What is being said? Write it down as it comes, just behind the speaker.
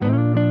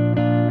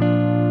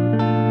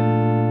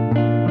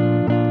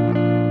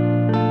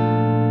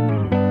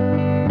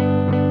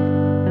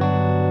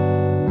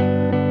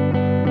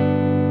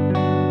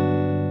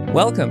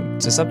Welcome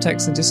to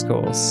Subtext and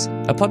Discourse,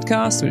 a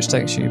podcast which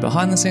takes you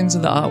behind the scenes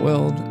of the art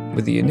world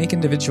with the unique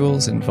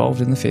individuals involved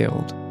in the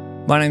field.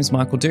 My name's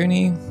Michael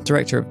Dooney,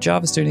 Director of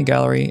Jarvis Dooney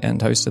Gallery and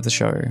host of the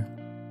show.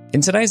 In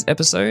today's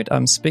episode,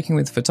 I'm speaking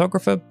with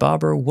photographer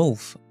Barbara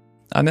Wolff.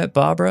 I met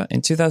Barbara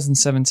in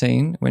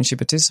 2017 when she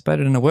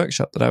participated in a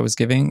workshop that I was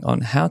giving on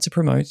how to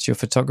promote your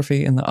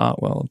photography in the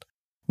art world.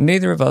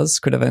 Neither of us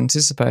could have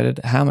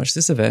anticipated how much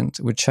this event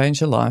would change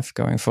her life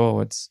going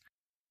forwards.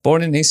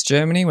 Born in East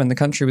Germany when the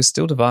country was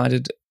still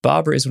divided,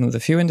 Barbara is one of the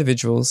few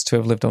individuals to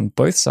have lived on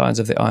both sides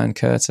of the Iron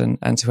Curtain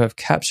and to have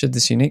captured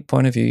this unique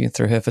point of view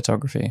through her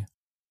photography.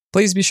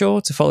 Please be sure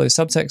to follow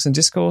Subtext and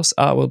Discourse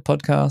Art World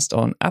Podcast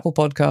on Apple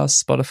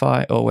Podcasts,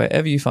 Spotify, or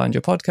wherever you find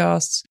your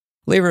podcasts.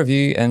 Leave a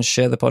review and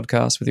share the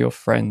podcast with your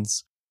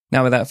friends.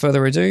 Now, without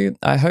further ado,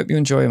 I hope you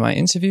enjoy my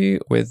interview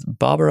with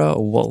Barbara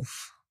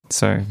Wolff.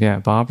 So,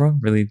 Barbara,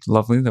 really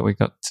lovely that we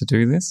got to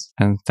do this.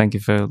 And thank you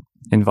for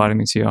inviting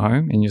me to your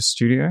home in your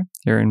studio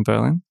here in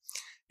Berlin.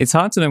 It's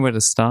hard to know where to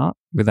start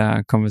with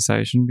our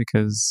conversation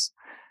because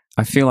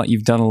I feel like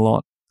you've done a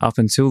lot up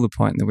until the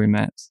point that we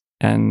met.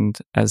 And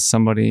as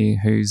somebody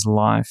whose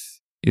life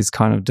is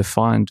kind of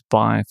defined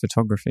by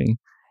photography,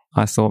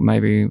 I thought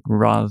maybe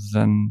rather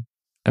than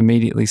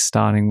immediately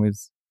starting with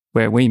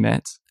where we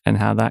met and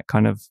how that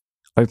kind of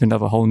opened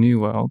up a whole new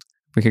world,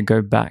 we could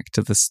go back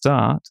to the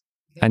start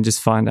and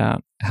just find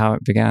out how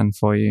it began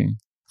for you.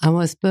 I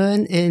was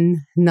born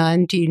in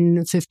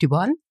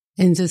 1951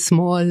 in the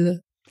small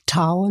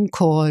town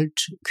called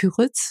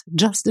Küritz,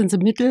 just in the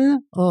middle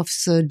of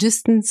the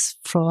distance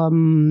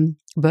from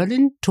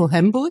Berlin to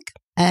Hamburg.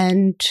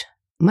 And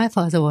my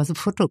father was a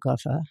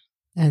photographer.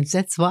 And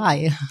that's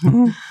why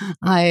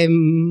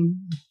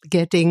I'm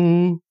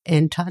getting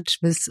in touch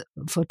with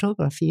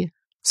photography.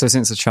 So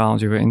since a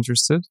child you were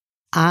interested?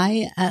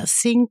 I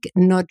think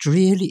not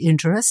really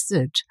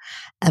interested,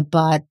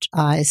 but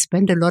I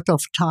spent a lot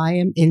of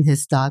time in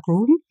his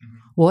darkroom,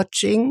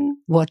 watching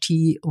what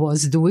he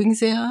was doing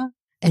there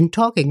and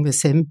talking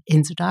with him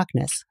in the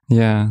darkness.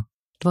 Yeah.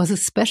 It was a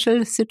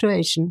special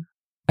situation.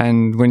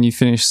 And when you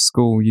finished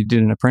school, you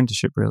did an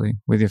apprenticeship really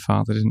with your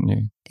father, didn't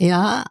you?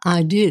 Yeah,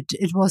 I did.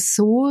 It was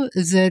so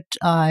that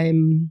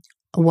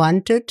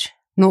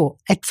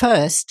at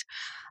first,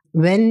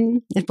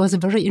 when it was a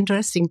very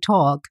interesting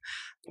talk,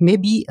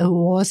 maybe I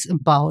was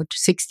about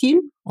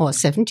 16 or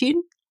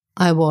 17.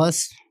 I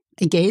was,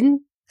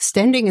 again,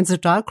 standing in the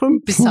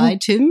darkroom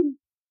beside him,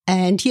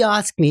 and he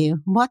asked me,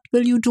 what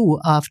will you do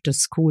after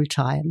school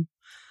time?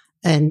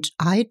 And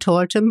I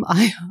told him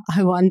I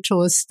want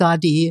to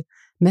study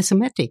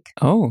mathematics.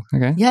 Oh,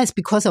 okay. Yes,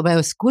 because I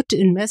was good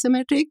in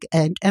mathematics,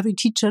 and every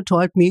teacher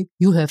told me,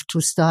 you have to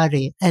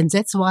study. And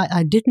that's why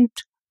I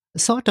didn't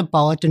thought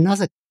about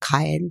another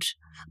kind.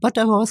 But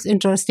I was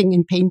interested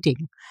in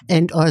painting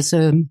and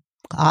also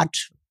art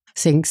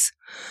things.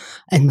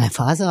 And my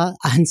father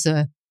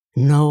answered,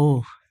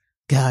 no,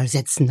 girl,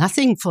 that's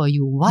nothing for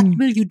you. What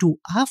will you do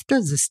after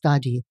the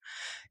study?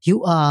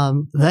 You are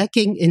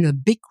working in a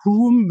big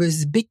room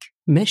with big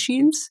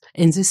machines.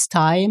 In this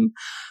time,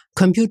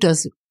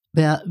 computers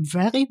were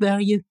very,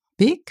 very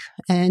big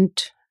and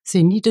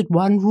they needed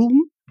one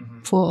room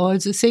for all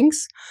the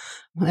things.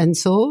 And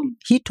so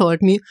he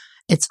told me,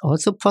 it's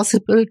also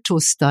possible to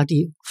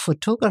study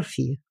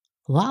photography.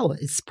 Wow,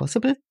 it's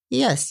possible?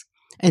 Yes.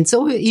 And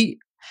so he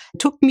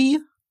took me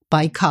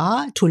by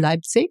car to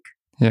Leipzig,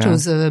 to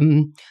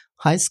the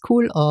High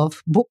School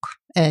of Book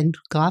and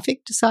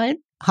Graphic Design,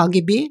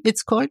 HGB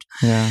it's called.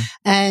 Yeah.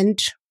 And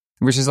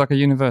which is like a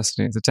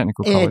university, it's a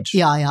technical college.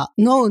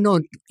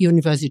 No,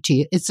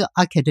 university. It's an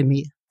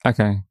academy.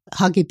 Okay.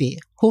 HGB,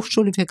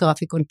 Hochschule für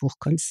Grafik und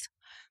Buchkunst.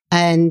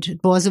 And it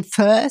was the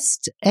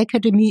first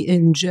academy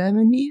in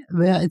Germany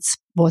where it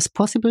was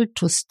possible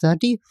to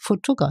study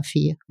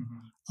photography,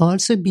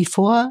 also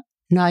before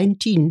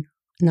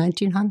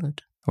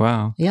 1900.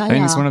 Wow. Yeah, I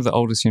mean, it's one of the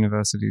oldest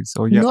universities.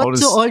 Or not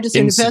oldest the oldest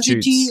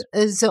institutes.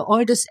 university, the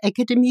oldest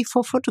academy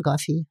for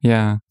photography.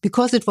 Yeah.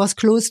 Because it was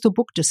close to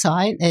book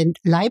design, and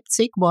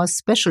Leipzig was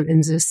special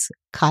in this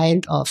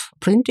kind of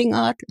printing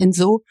art, and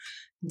so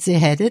they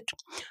had it.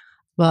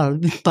 Well,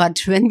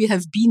 but when we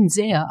have been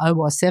there, I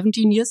was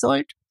 17 years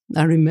old.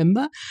 I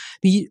remember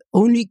we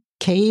only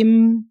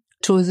came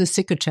to the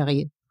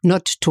secretary,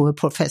 not to a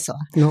professor,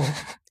 no.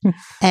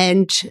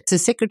 And the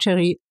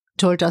secretary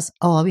told us,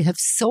 we have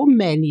so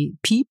many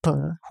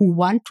people who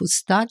want to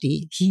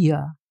study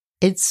here.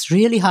 It's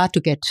really hard to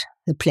get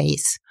a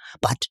place,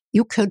 but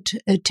you could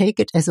take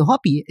it as a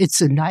hobby. It's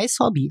a nice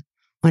hobby.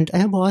 And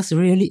I was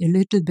really a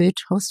little bit,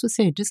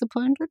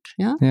 disappointed.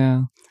 Yeah.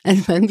 Yeah. And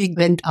when we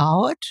went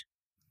out,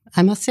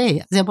 I must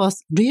say, there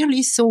was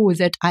really so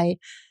that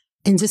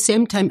in the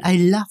same time, I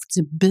loved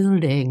the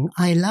building.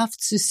 I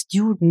loved the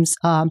students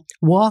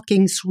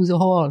walking through the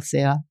halls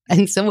there.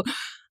 And so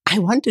I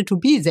wanted to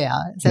be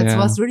there. That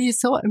was really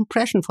so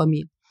impression for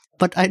me.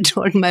 But I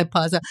told my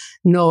father,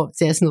 no,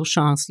 there's no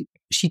chance.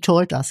 She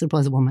told us it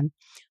was a woman.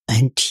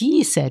 And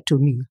he said to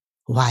me,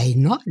 why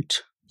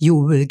not? you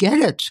will get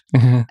it.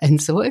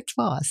 And so it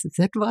was.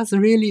 That was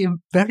really a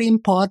very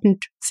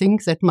important thing,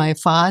 that my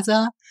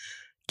father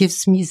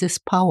gives me this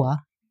power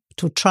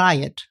to try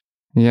it.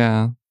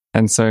 Yeah.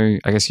 And so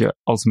I guess you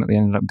ultimately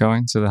ended up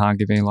going to the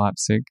HGB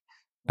Leipzig.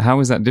 How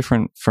was that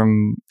different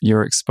from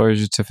your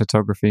exposure to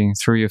photography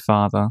through your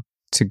father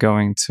to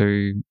going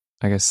to,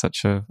 I guess,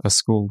 such a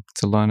school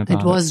to learn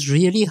about it? It was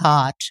really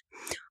hard.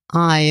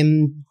 I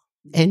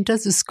entered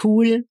the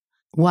school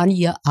 1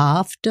 year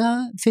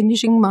after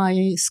finishing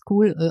my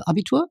school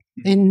Abitur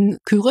in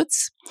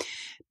Küritz,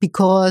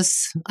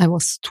 because I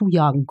was too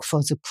young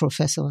for the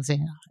professor there.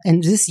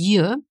 And this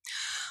year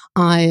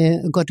I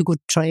got a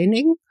good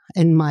training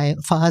in my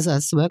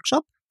father's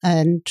workshop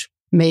and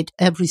made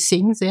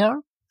everything there,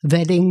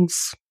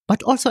 weddings,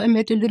 but also I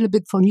made a little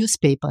bit for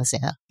newspapers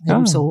there.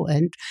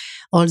 And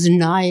all the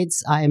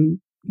nights I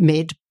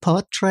made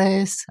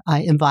portraits,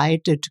 I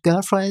invited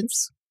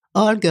girlfriends,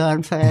 all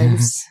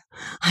girlfriends.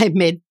 I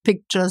made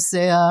pictures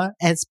there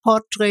as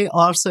portrait,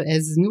 also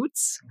as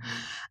nudes.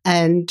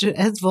 And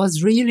it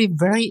was really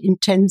very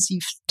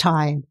intensive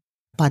time.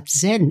 But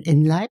then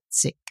in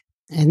Leipzig,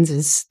 in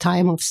this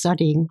time of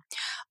studying,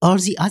 all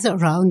the other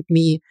around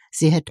me,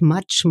 they had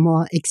much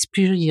more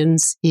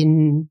experience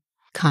in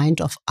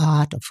kind of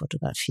art of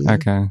photography.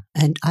 Okay.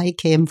 And I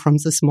came from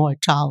the small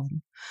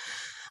town.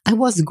 I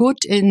was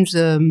good in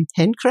the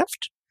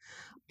handcraft,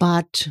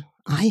 but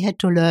I had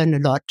to learn a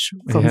lot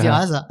from the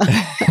other.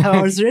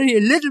 I was really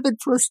a little bit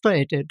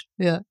frustrated.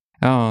 Yeah.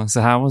 Oh,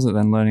 so how was it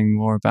then learning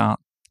more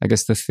about, I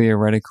guess, the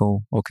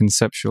theoretical or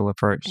conceptual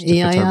approach to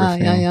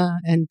photography? Yeah.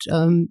 And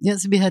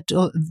yes, we had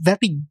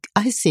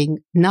I think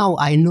now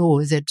I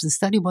know that the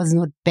study was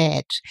not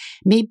bad.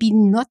 Maybe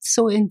not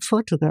so in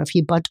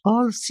photography, but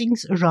all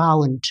things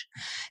around.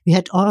 We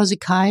had all the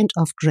kind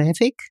of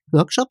graphic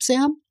workshops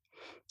there.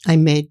 I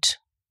made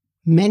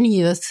many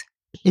years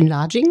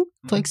enlarging,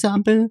 for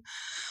example.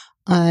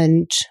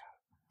 And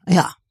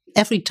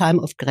every time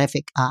of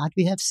graphic art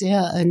we have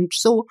there. And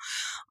so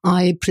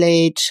I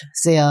played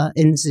there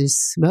in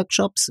these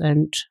workshops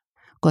and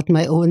got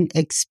my own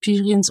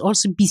experience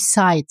also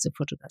besides the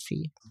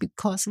photography.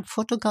 Because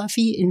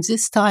photography in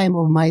this time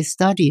of my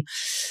study,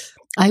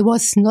 I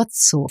was not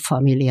so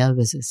familiar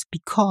with this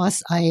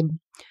because I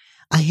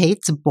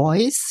hate the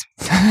boys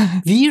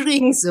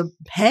wearing the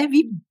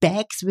heavy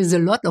bags with a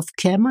lot of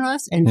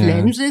cameras and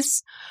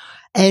lenses.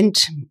 And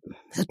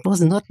that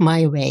was not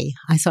my way.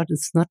 I thought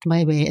it's not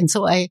my way. And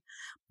so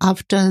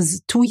after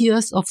 2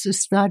 years of the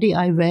study,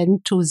 I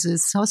went to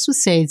this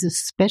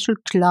special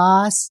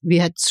class. We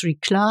had 3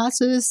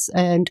 classes,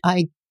 and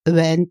I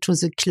went to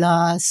the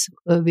class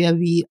where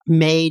we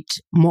made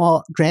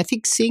more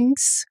graphic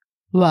things.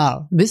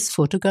 Well, with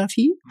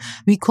photography.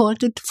 We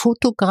called it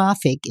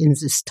photographic in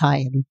this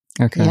time.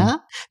 Okay. Yeah.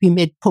 We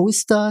made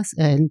posters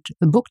and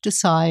book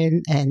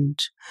design and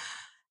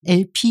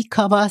LP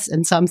covers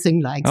and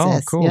something like this.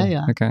 Oh, cool.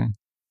 Yeah. Okay.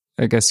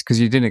 I guess because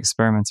you did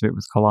experiment a bit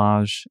with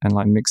collage and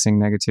like mixing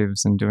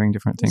negatives and doing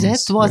different things.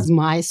 That was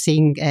my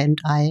thing and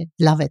I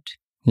love it.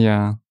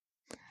 Yeah.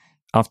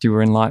 After you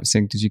were in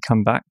Leipzig, did you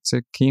come back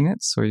to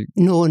Kienitz? Or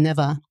No,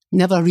 never.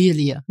 Never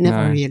really.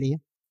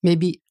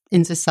 Maybe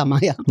in the summer,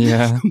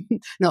 Yeah.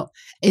 No,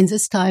 in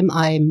this time,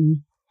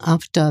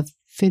 after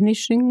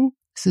finishing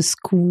the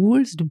school,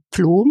 the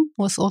diploma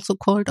was also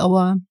called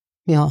our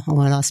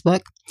last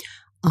work.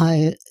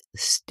 I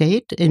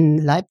stayed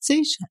in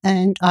Leipzig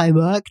and I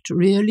worked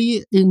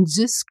really in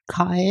this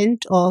kind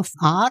of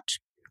art.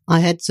 I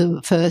had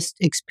the first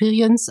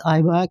experience. I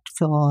worked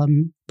for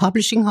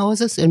publishing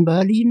houses in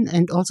Berlin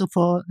and also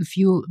for a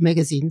few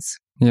magazines.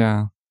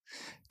 Yeah.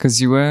 Because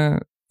you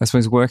were, I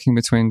suppose, working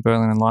between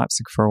Berlin and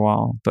Leipzig for a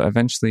while, but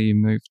eventually you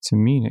moved to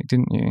Munich,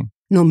 didn't you?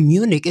 No,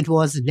 Munich, it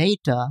was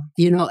later.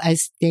 I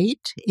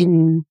stayed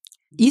in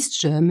East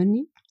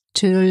Germany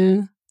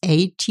till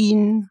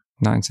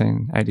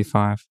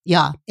 1985.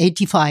 Yeah,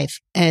 85.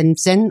 And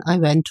then I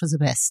went to the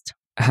West.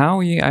 How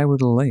were you able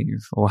to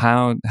leave? Or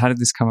how did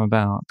this come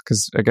about?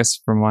 Because I guess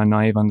from my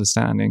naive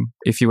understanding,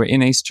 if you were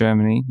in East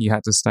Germany, you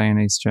had to stay in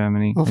East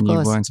Germany and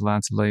you weren't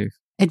allowed to leave.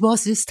 It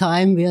was this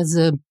time where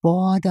the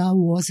border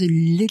was a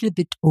little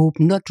bit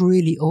open, not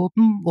really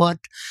open, but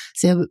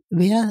there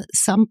were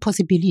some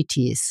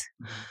possibilities.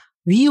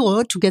 We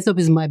wrote together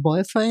with my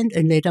boyfriend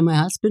and later my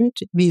husband,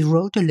 we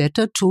wrote a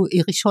letter to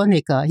Erich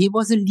Honecker. He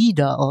was a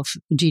leader of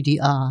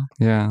GDR.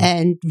 Yeah.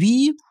 And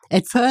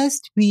at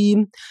first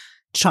we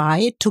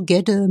tried to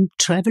get a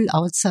travel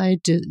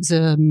outside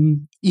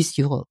the East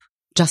Europe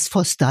just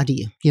for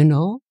study,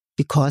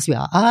 because we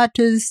are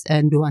artists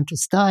and we want to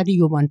study,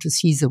 we want to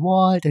see the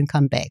world and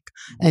come back.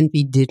 And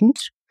we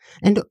didn't.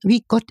 And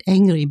we got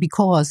angry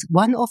because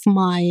one of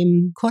my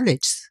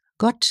colleagues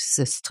got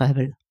this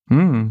travel.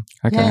 Okay.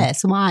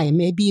 Yes, why?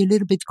 Maybe a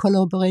little bit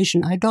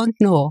collaboration. I don't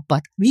know,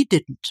 but we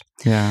didn't.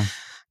 Yeah.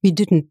 We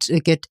didn't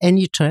get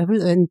any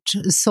travel. And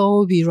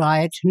so we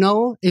write,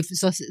 no, if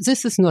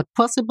this is not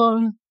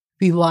possible,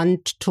 we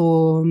want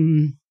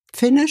to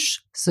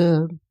finish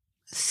the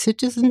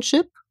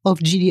citizenship of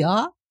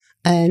GDR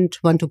and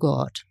want to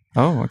go out.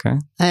 Oh, okay.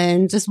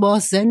 And this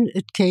was then,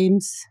 it came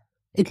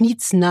It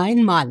needs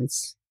 9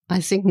 months. I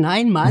think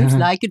 9 months,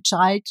 like a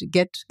child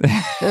get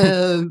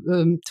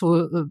to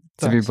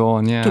be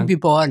born, yeah. To be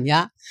born,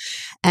 yeah.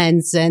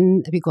 And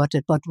then we got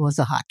it, but it was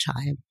a hard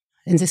time.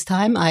 In this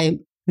time,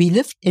 we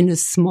lived in a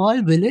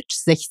small village,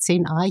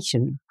 16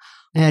 Eichen.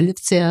 We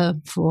lived there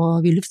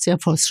for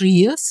 3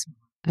 years.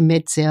 I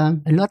made there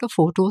a lot of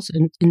photos,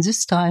 and in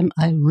this time,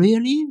 I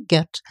really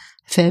get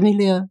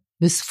familiar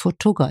with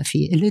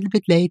photography a little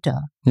bit later.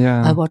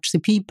 Yeah. I watch the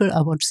people,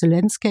 I watch the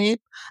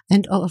landscape,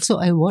 and also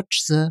I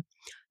watch the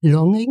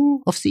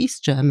longing of the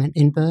East German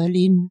in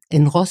Berlin,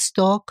 in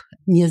Rostock,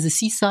 near the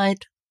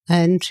seaside.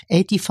 And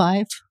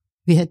 85,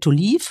 we had to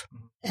leave.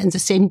 And the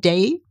same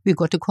day, we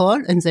got a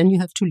call, and then you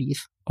have to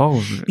leave.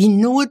 Oh. We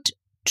knew it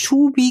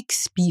 2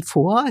 weeks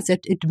before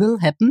that it will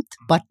happen,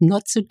 but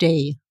not the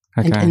day.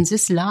 Okay. And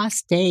this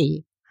last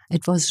day,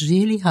 it was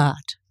really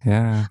hard.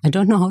 Yeah. I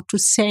don't know how to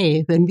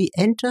say. When we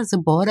enter the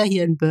border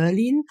here in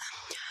Berlin,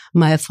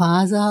 my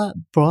father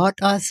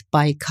brought us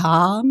by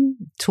car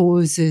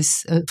to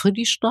this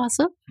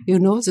Friedrichstraße,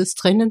 this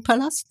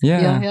Tränenpalast.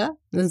 Yeah.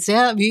 And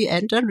there we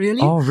entered,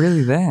 really. Oh,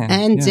 really there?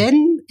 And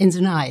then in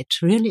the night,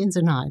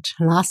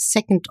 last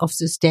second of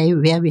this day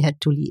where we had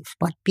to leave.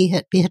 But we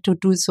had to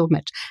do so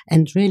much.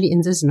 And really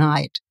in this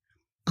night,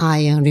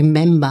 I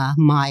remember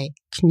my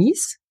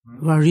knees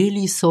were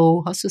really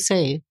so,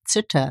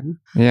 zittern.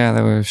 Yeah,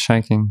 they were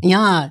shaking.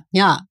 Yeah.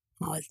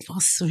 Oh, it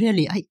was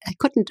really, I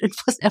couldn't, it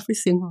was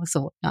everything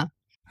also, yeah.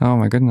 Oh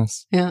my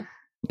goodness. Yeah.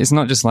 It's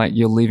not just like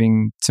you're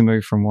leaving to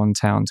move from one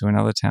town to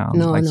another town.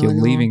 No, you're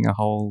leaving a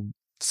whole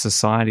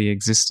society,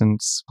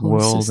 existence, whole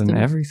world system. And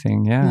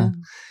everything. Yeah.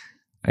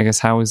 I guess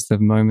how was the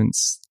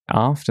moments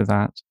after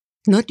that?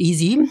 Not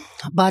easy,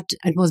 but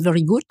it was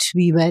very good.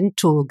 We went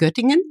to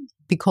Göttingen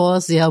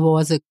because there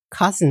was a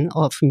cousin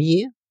of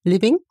me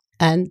living,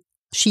 and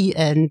she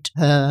and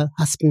her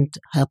husband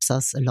helps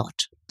us a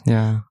lot.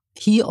 Yeah.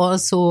 He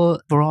also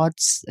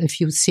brought a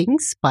few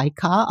things by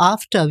car.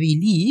 After we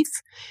leave,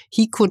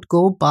 he could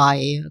go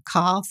by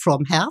car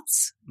from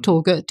Herz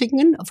to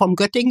Göttingen, from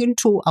Göttingen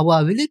to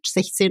our village,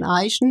 16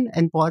 Eichen,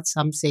 and brought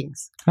some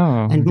things.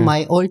 Oh, and okay.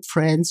 My old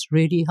friends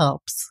really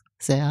helps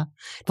there.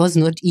 It was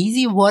not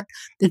easy.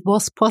 It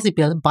was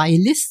possible. By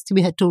list,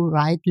 we had to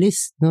write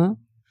list, no?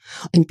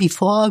 And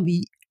before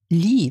we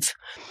leave,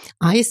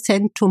 I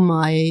sent to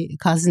my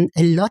cousin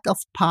a lot of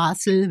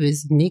parcel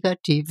with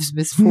negatives,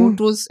 with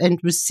photos, and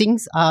with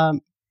things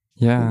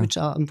which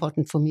are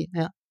important for me.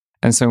 Yeah.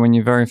 And so when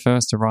you very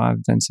first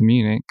arrived then to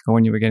Munich, or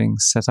when you were getting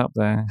set up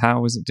there, how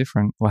was it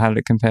different? Or how did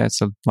it compare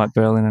to like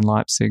Berlin and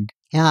Leipzig?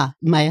 Yeah,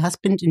 my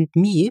husband and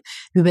me,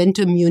 we went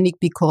to Munich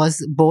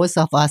because both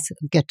of us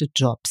get a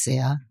job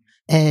there.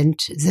 And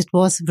that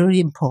was very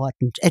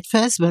important. At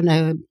first, when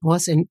I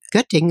was in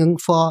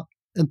Göttingen for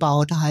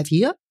about a half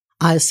year,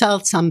 I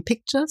sold some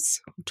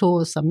pictures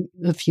to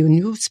a few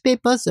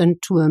newspapers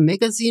and to a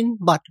magazine,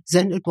 but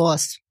then it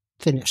was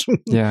finished.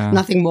 Yeah.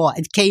 Nothing more.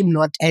 It came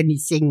not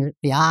anything,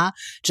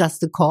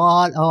 just a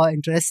call or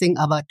interesting,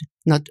 but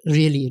not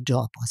really a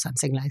job or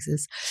something like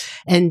this.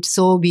 And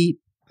so we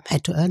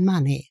had to earn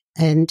money.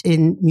 And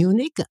in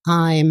Munich,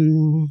 I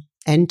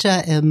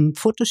enter a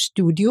photo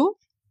studio,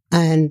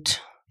 and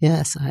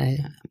yes, I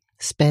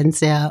spent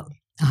there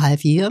a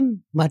half year,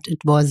 but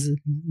it was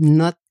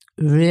not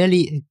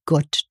really a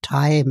good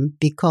time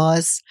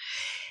because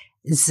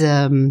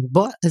the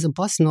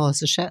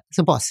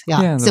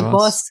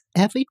boss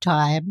every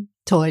time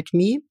told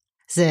me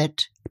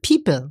that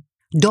people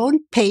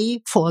don't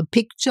pay for a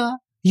picture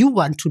you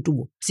want to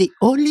do. They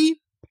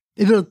only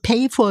will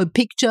pay for a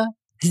picture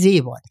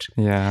they want.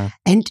 Yeah.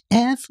 And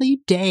every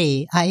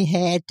day I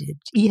had it.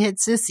 He had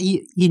this,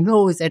 he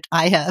knows that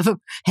I have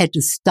had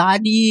to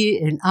study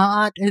in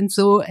art and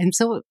so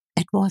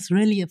it was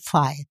really a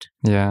fight.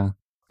 Yeah.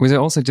 Was it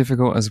also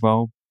difficult as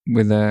well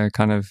with the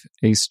kind of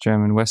East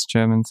German, West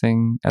German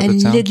thing at the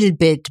time? A little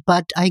bit,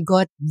 but I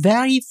got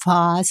very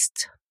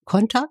fast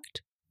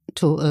contact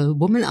to a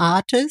woman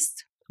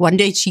artist. One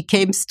day she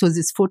came to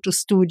this photo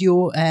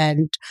studio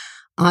and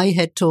I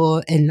had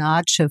to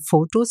enlarge her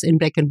photos in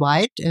black and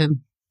white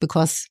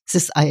because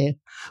this I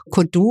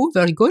could do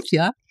very good,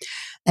 yeah.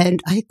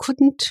 And I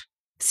couldn't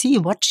see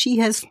what she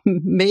has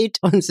made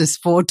on this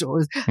photo.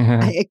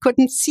 I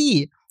couldn't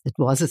see. It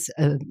was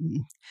a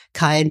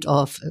kind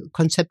of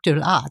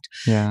conceptual art.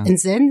 Yeah. And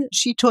then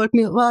she told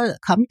me, well,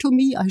 come to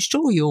me, I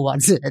show you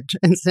what's it.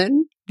 And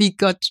then we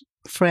got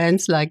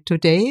friends like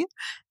today.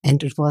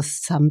 And it was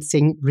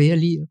something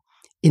really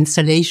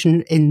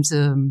installation in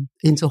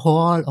the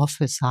hall of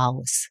his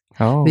house.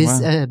 Oh,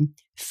 with wow.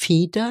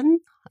 Federn.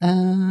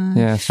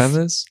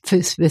 Feathers?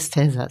 With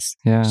feathers.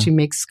 Yeah. She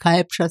makes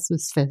sculptures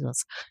with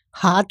feathers.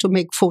 Hard to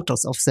make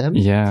photos of them.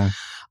 Yeah.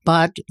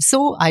 But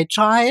so I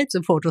tried,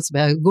 the photos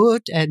were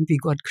good, and we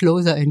got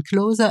closer and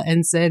closer,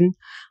 and then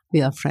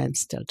we are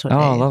friends till today.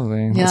 Oh,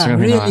 lovely. That's yeah,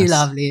 really nice.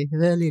 Lovely,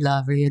 really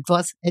lovely.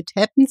 It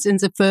happens in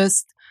the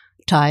first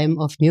time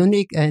of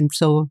Munich, and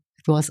so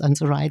it was on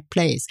the right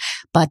place.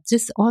 But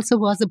this also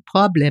was a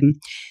problem.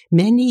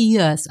 Many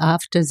years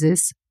after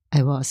this,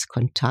 I was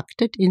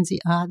contacted in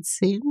the art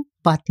scene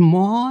but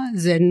more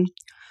than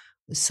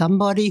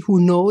somebody who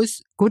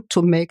knows good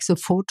to make the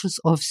photos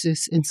of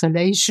these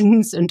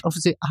installations and of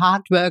the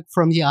artwork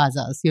from the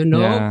others,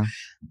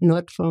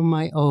 not from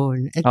my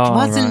own. It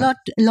was a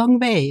long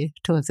way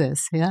to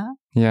this, yeah?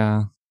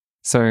 Yeah.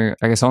 So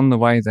I guess on the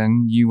way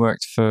then, you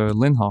worked for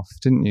Linhoff,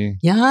 didn't you?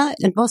 Yeah,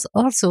 it was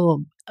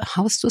also,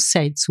 how's to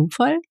say,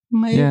 Zufall?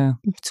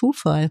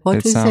 Zufall,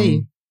 what do you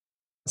say?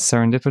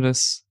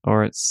 Serendipitous,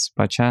 or it's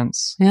by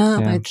chance? Yeah,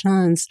 by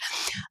chance.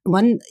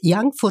 One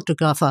young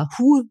photographer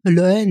who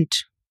learned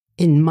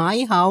in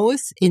my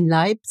house in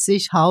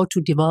Leipzig how to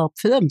develop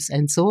films.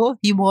 And so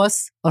he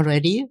was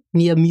already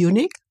near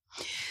Munich,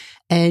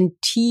 and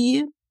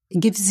he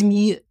gives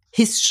me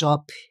his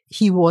job.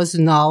 He was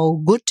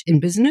now good in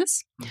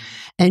business,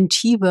 and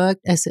he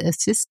worked as an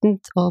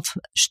assistant of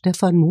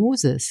Stefan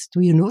Moses.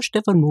 Do you know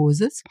Stefan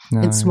Moses?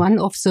 No. It's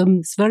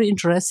it's very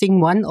interesting,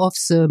 one of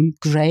the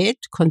great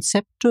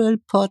conceptual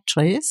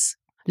portraits.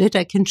 Later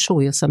I can show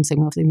you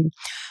something of him.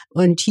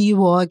 And he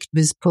worked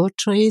with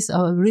portraits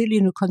really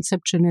in a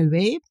conceptual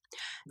way.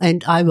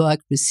 And I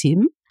worked with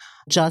him,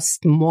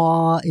 just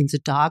more in the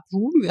dark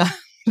room.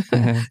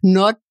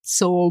 Not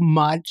so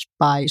much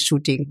by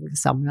shooting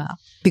somewhere.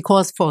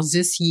 Because for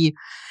this he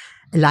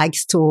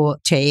likes to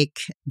take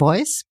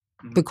boys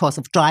because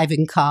of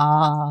driving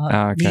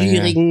car,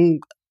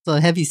 wearing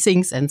the heavy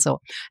things and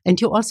so. And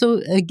he also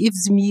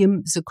gives me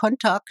the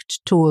contact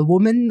to a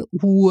woman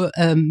who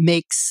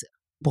makes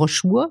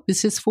brochure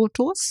with his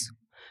photos.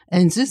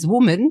 And this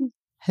woman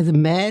has a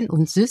man,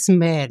 and this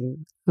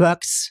man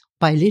works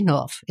by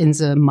Linhoff in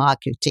the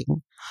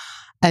marketing.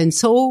 And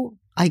so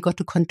I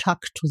got a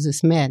contact to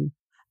this man.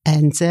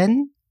 And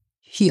then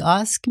he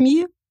asked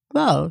me,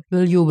 well,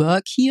 will you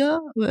work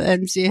here?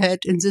 And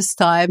in this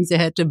time, they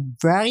had a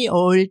very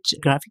old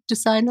graphic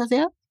designer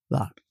there.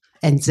 Well,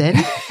 and then,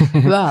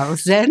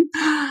 then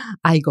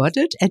I got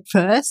it at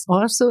first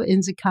also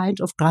in the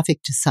kind of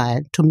graphic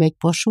design to make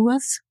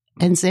brochures.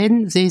 And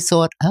then they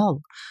thought,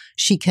 oh,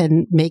 she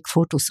can make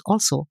photos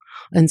also.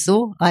 And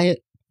so I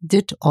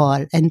did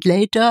all. And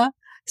later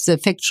the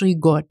factory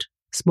got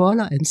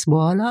smaller and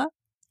smaller,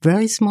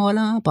 very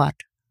smaller, but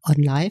on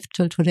life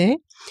till today.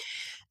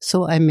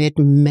 So I made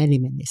many,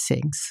 many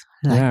things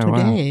like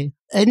today.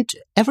 Wow. And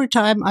every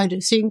time I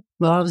think,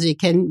 well, they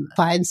can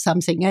find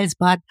something else.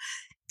 But,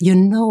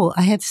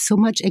 I have so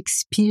much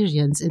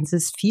experience in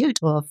this field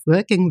of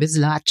working with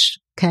large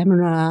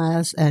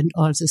cameras and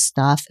all this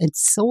stuff.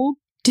 It's so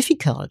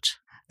difficult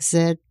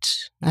that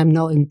I'm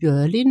now in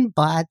Berlin,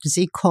 but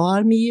they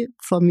call me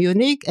from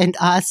Munich and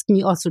ask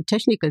me also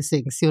technical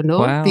things,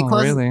 Wow,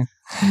 because really?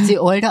 the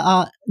older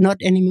are not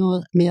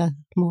anymore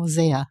more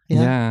there.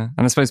 Yeah,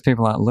 and I suppose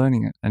people aren't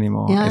learning it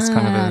anymore. Yeah, it's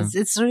kind of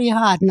it's really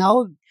hard.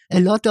 Now,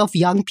 a lot of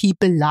young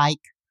people like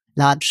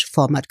large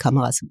format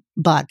cameras,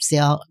 but they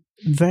are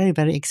very,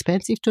 very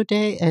expensive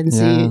today, and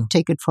they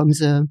take it from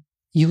the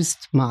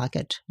used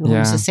market,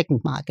 the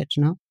second market,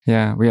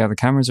 Yeah, the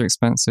cameras are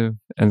expensive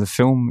and the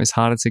film is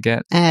harder to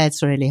get.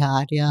 It's really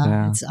hard,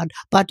 It's hard.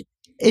 But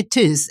it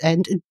is,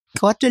 and it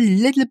got a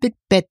little bit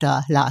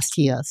better last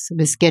years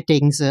with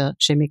getting the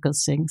chemical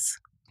things.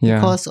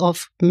 Because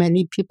of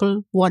many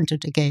people want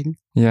it again.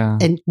 Yeah.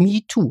 And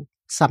me too,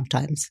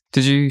 sometimes.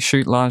 Did you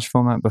shoot large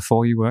format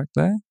before you worked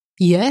there?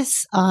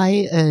 Yes,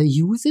 I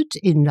use it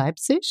in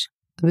Leipzig.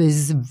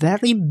 With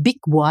very big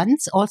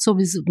ones, also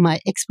with my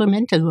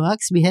experimental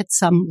works, we had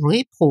some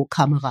repro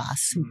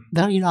cameras,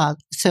 very large,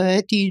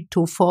 30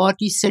 to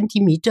 40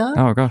 centimeter.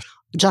 Oh, gosh.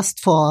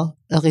 Just for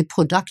a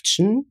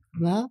reproduction.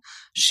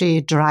 She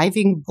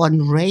driving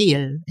on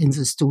rail in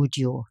the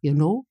studio,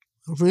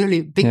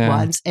 really big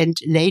ones. And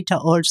later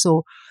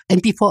also,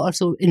 and before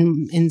also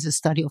in the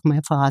study of my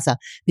father.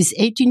 With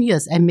 18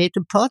 years, I made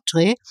a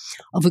portrait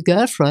of a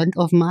girlfriend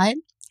of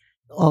mine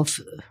of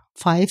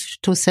 5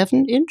 to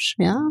 7 inch.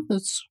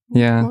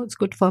 It's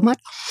good format.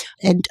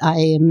 And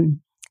I,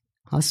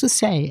 I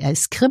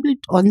scribbled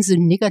on the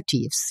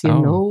negatives,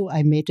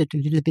 I made it a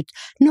little bit,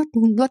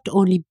 not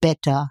only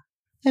better,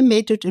 I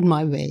made it in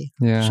my way.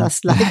 Yeah.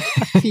 Just like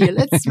I feel.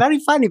 It's very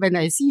funny when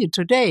I see it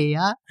today,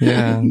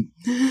 Yeah.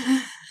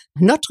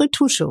 Not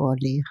retouche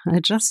only. I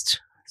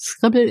just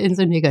scribble in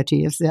the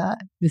negatives,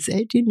 with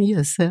 18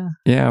 years,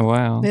 Yeah,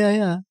 wow.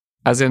 Yeah.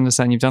 As I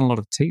understand, you've done a lot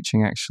of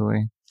teaching,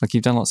 actually. Like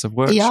you've done lots of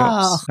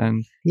workshops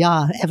and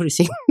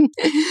everything.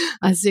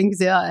 I think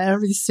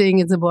everything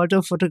in the world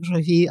of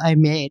photography I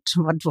made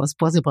what was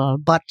possible,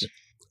 but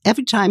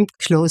every time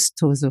close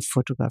to the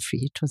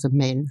photography, to the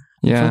main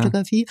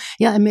photography.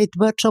 I made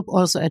workshop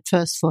also at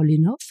first for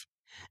Linhoff,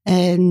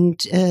 and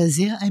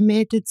there I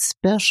made it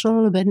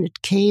special when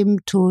it came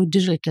to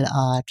digital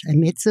art. I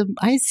made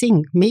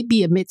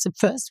the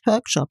first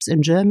workshops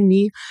in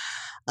Germany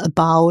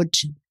about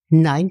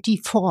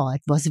 94.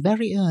 It was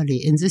very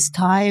early. In this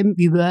time,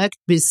 we worked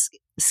with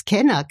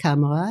scanner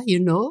camera,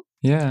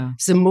 Yeah.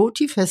 The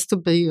motive has to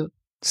be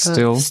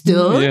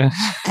still. Yeah.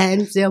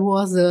 And there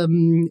was a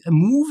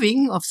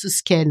moving of the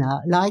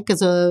scanner, like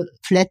the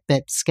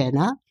flatbed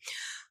scanner.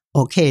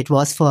 Okay, it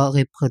was for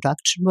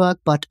reproduction work,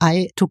 but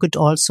I took it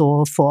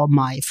also for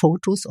my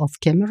photos of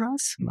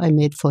cameras I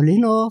made for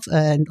Linhof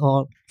and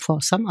or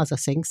for some other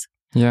things.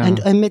 Yeah. And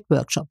I made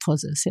workshop for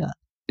this, yeah.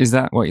 Is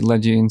that what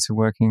led you into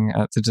working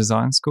at the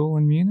design school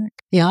in Munich?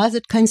 Yeah,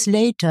 that comes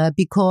later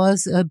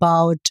because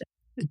about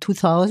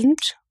 2000,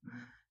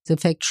 the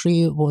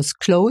factory was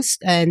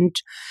closed. And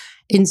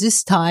in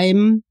this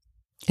time,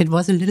 it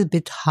was a little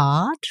bit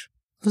hard.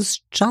 It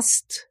was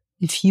just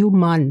a few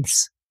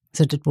months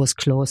that it was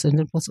closed and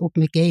it was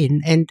open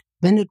again. And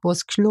when it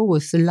was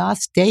closed, the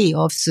last day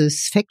of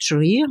this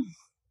factory,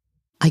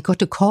 I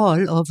got a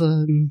call of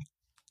a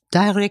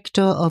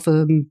director of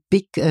a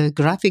big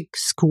graphic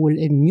school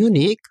in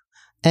Munich,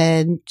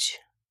 and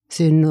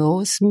they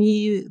knows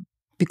me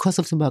because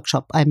of the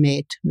workshop I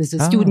made with the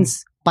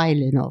students by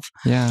Linhof.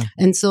 Yeah.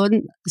 And so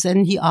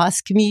then he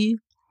asked me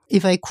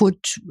if I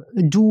could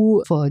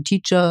do for a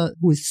teacher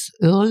who's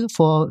ill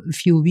for a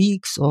few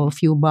weeks or a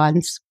few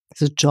months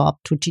the job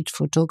to teach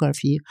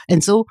photography.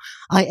 And so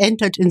I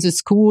entered in the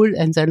school,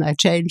 and then I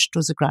changed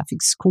to the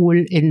graphic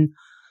school in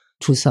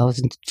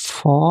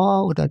 2004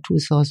 or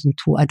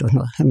 2002. I don't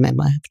know. I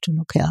remember. I have to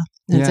look here.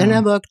 And then I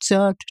worked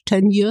there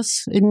 10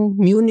 years in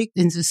Munich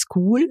in the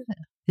school.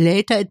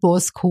 Later it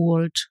was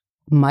called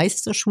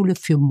Meisterschule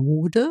für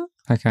Mode.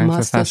 Okay,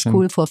 Master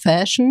School for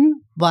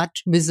Fashion, but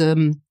with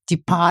a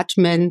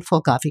department for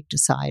graphic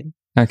design.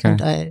 Okay.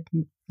 And I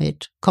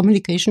made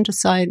communication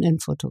design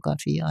and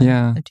photography.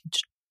 I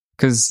teach.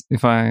 Because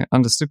if I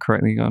understood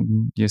correctly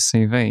on your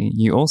CV,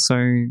 you also,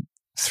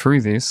 through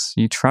this,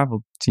 you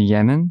traveled to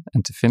Yemen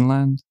and to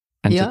Finland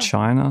and to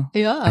China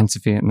and to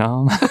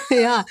Vietnam.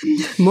 Yeah,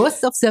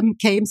 most of them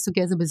came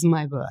together with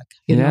my work.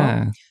 You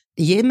know?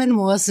 Yemen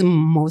was the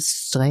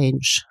most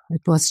strange.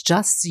 It was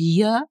just the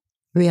year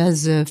where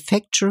the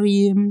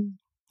factory,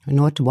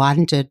 not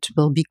wanted,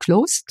 will be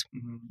closed.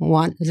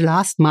 The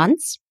last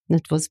month,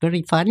 it was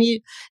very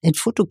funny, at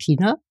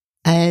Photokina.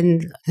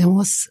 And there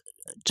was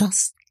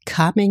just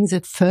coming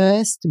the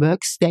first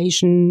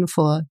workstation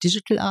for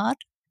digital art.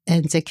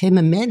 And there came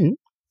a man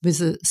with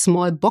a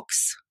small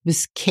box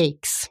with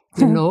cakes,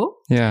 you know,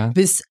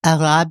 with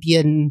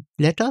Arabian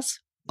letters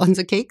on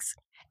the cakes.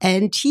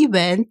 And he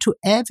went to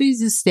every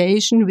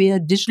station where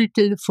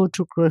digital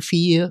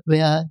photography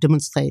were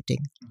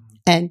demonstrating.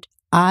 And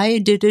I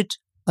did it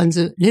on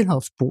the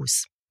Linhof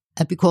booth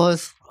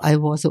because I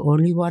was the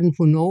only one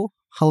who know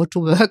how to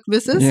work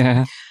with this.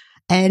 Yeah.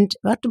 And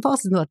it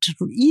was not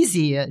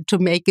easy to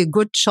make a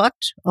good shot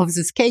of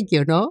this cake,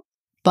 you know,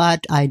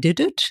 but I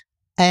did it.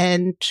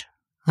 And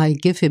I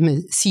give him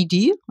a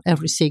CD,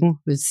 everything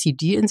with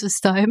CD in this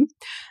time.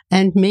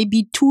 And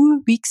maybe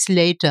 2 weeks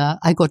later,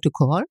 I got a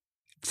call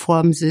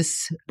from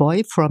this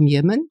boy from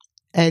Yemen.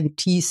 And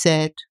he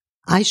said,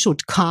 I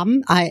should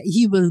come.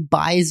 He will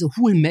buy the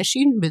whole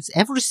machine with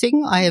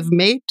everything I have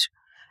made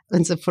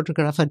and the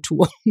photographer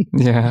too.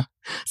 Yeah.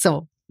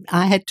 So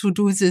I had to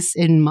do this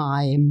in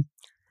my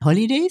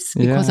holidays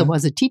because I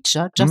was a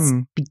teacher, just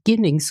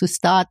beginning to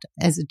start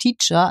as a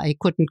teacher. I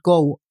couldn't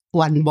go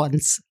 1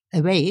 month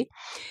away.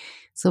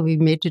 So we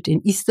made it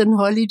in Eastern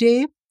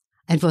holiday.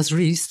 It was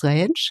really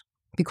strange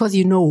because,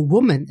 you know,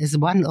 woman is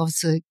one of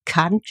the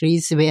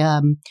countries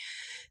where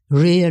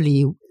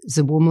really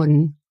the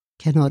woman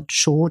cannot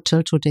show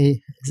till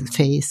today the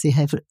face. They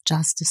have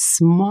just a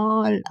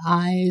small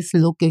eyes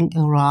looking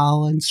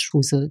around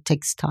through the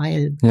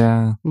textile.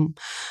 Yeah.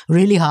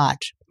 Really hard.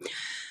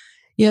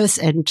 Yes,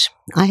 and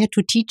I had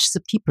to teach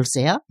the people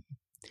there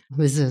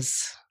with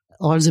this,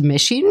 all the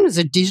machine,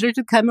 the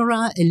digital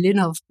camera, a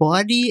Linhof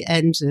body,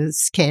 and the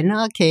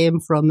scanner came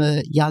from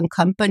a young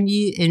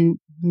company in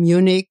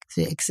Munich.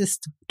 They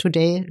exist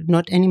today,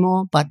 not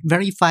anymore, but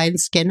very fine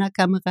scanner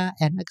camera,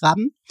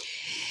 anagram,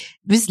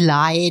 with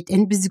light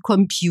and with the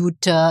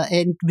computer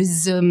and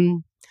with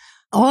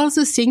all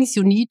the things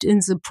you need in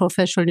the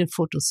professional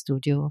photo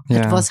studio.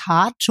 Yeah. It was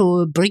hard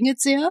to bring it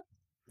there.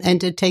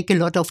 And it take a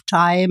lot of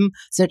time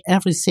that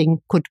everything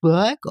could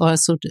work.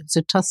 Also,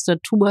 the tastatur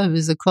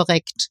with the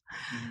correct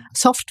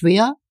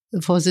software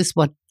for this,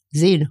 what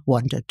they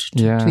wanted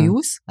to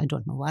use. I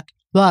don't know what.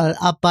 Well,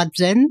 but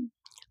then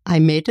I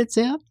made it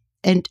there.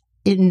 And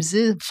in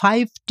the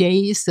 5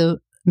 days, the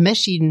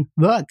machine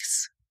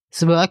works.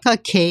 The worker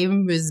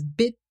came with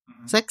big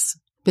sacks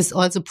with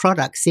all the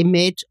products. They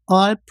made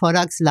all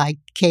products like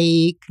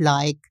cake,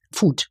 like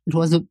food. It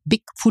was a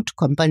big food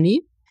company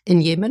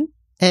in Yemen.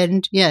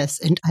 And yes,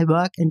 and I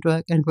work and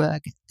work and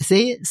work.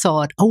 They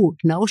thought, oh,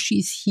 now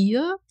she's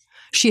here.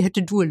 She had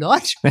to do a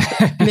lot.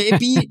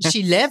 Maybe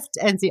she left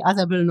and the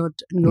other will not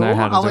know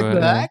how it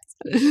works.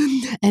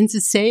 Yeah. And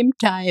the same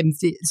time,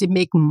 they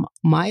make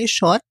my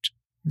shot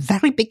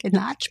very big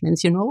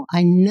enlargements, you know.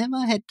 I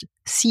never had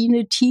seen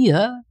it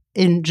here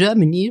in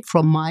Germany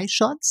from my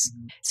shots.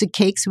 The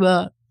cakes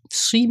were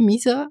 3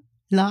 meters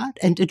large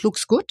and it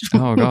looks good.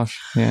 Oh, gosh,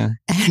 yeah.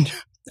 And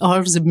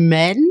all the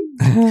men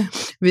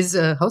with with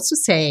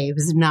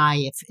a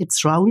knife.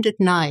 It's rounded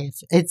knife.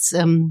 It's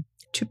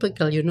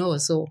typical, you know.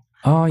 So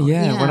what are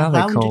they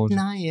rounded called?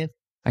 Knife.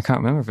 I can't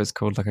remember if it's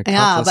called like a cutlass.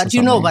 Yeah, but or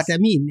you know something. what I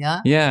mean. Yeah.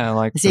 Yeah,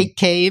 like they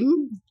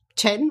came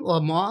 10 or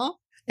more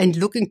and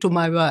looking to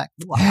my work.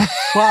 Wow.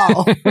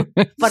 Wow.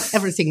 But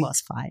everything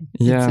was fine.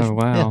 Yeah,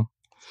 wow.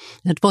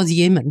 Yeah. It was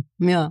Yemen.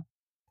 Yeah.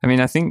 I mean,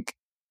 I think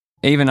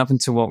even up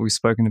until what we've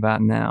spoken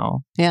about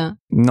now,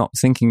 not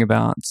thinking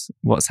about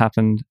what's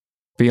happened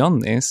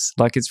beyond this,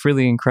 like it's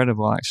really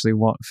incredible actually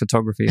what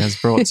photography has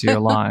brought to your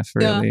life,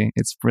 really. Yeah.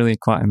 It's really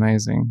quite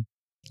amazing.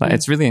 Like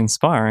it's really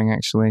inspiring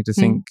actually to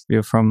think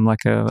you're from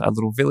like a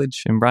little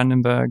village in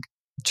Brandenburg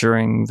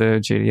during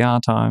the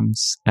GDR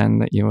times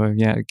and that you were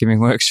giving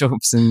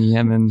workshops in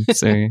Yemen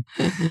to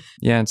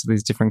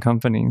these different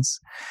companies.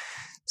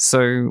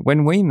 So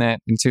when we met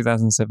in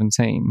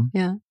 2017,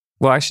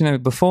 well actually no,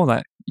 before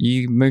that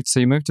you moved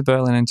to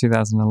Berlin in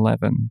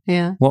 2011.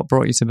 Yeah. What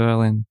brought you to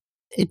Berlin?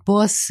 It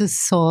was the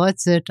thought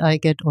that I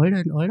get older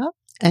and older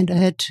and I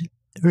had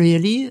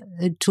really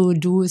to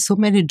do so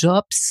many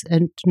jobs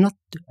and not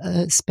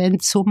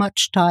spend so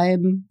much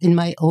time in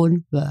my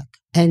own work.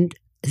 And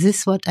this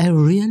is what I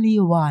really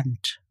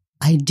want.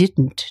 I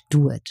didn't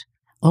do it.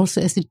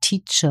 Also as a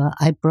teacher,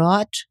 I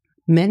brought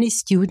many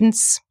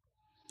students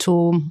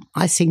to,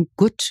 I think,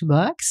 good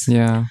works.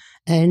 Yeah.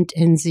 And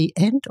in the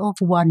end of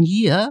 1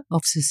 year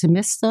of the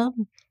semester,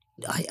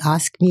 I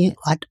asked me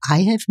what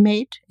I have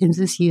made in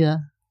this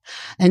year.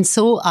 And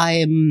so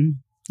I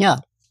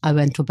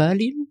went to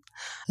Berlin.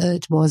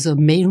 It was a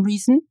main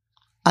reason.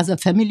 Other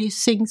family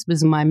things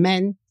with my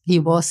man. He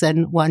was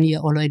then 1 year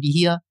already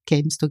here,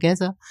 came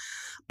together.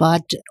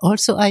 But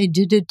also I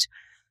did it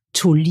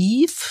to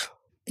leave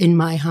in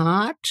my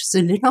heart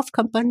the Linhoff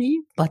company,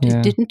 but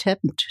it didn't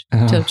happen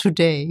till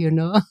today, you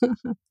know.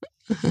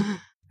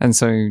 And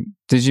so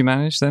did you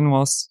manage then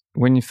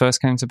when you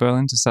first came to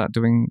Berlin to start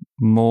doing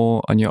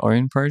more on your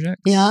own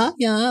projects?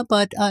 Yeah,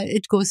 but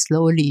it goes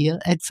slowly.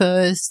 At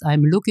first,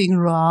 I'm looking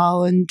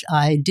around.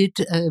 I did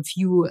a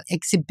few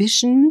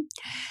exhibitions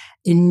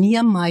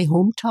near my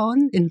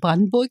hometown in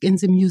Brandenburg in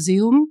the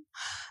museum.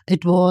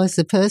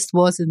 The first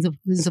was in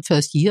the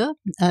first year.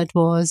 It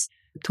was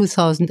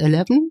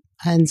 2011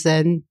 and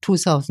then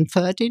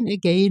 2013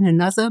 again,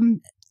 another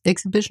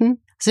exhibition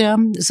there.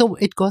 So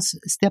it goes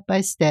step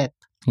by step.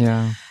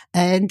 Yeah.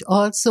 And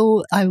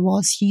also I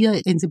was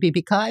here in the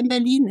BBK in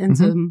Berlin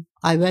and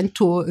I went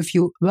to a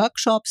few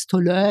workshops to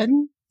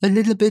learn a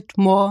little bit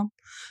more.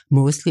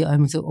 Mostly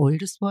I'm the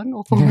oldest one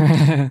of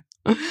all.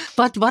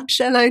 But what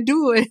shall I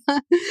do?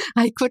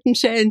 I couldn't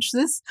change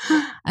this.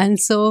 And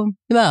so,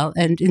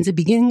 and in the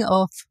beginning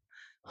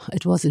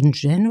it was in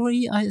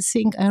January, I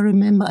think, I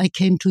remember I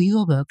came to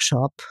your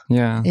workshop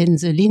in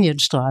the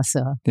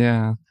Linienstraße.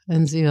 Yeah.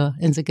 In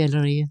the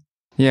gallery.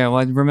 Yeah, well,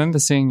 I remember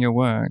seeing your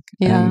work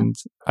and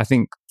I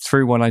think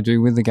through what I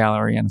do with the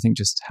gallery and I think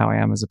just how I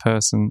am as a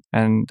person.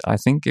 And I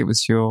think it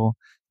was your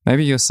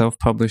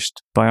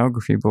self-published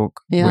biography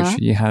book, which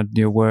you had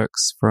your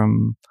works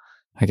from,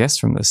 I guess,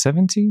 from the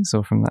 70s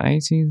or from the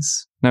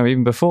 80s. No,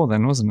 even before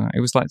then, wasn't it? It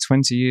was like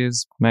 20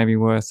 years maybe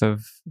worth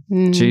of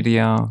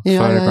GDR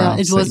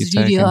photographs. It was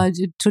GDR.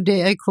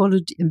 Today I call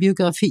it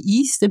Biography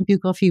East and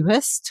Biography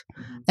West.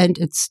 And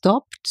it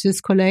stopped, this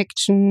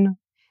collection,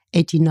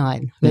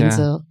 89, when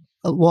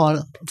the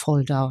wall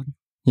fall down.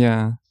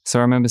 Yeah. So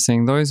I remember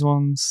seeing those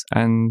ones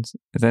and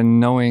then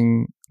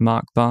knowing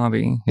Mark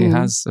Barbie, he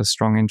has a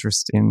strong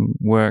interest in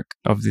work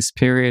of this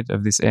period,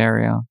 of this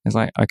area. It's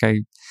like,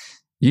 okay,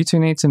 you two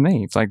need to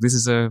meet. Like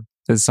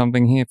there's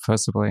something here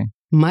possibly.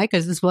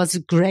 Michael, this was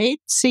a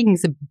great thing.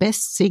 The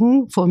best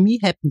thing for me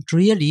happened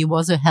really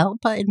was a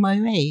helper in my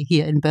way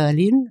here in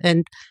Berlin.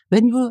 And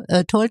when you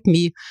told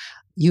me,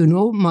 you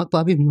know Mark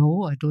Barbie?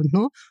 No, I don't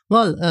know.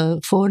 Well,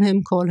 phone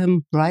him, call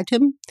him, write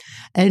him.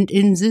 And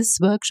in this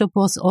workshop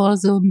was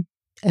also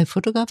a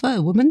photographer,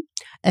 a woman.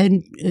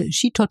 And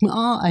she told me,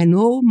 I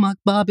know Mark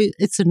Barbie,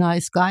 it's a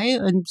nice guy.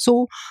 And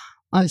so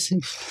I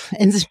think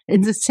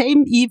in the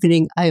same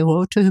evening, I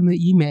wrote to him an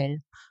email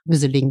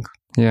with a link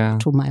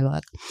to my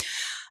work.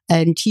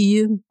 And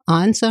he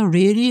answered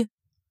really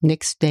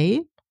next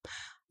day.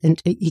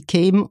 And he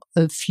came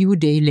a few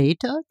days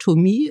later to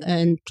me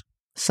and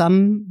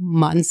some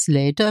months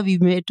later, we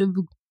made a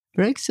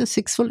very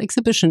successful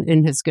exhibition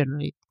in his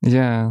gallery.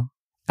 Yeah.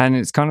 And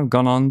it's kind of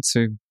gone on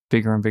to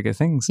bigger and bigger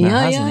things now,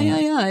 hasn't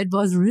it? Yeah. It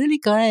was really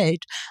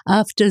great.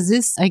 After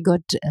this, I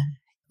got,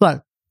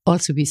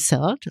 also we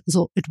sold.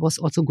 So it was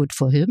also good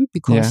for him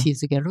because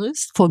he's a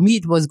gallerist. For me,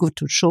 it was good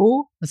to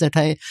show that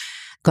I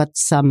got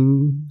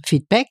some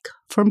feedback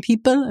from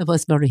people. I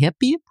was very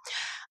happy.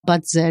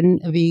 But then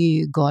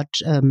we got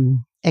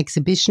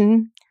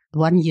exhibition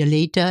 1 year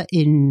later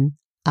in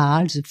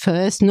the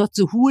first, not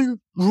the whole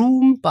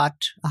room, but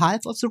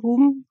half of the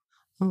room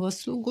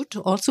was so good,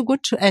 also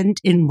good. And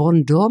in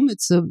Vendôme,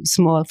 it's a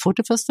small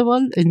photo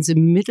festival in the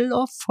middle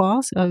of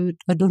France. I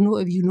don't know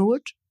if you know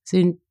it.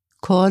 They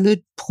call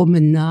it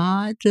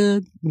Promenade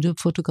de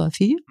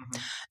Photographie.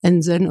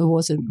 And then I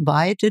was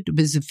invited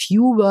with a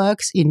few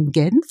works in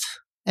Genf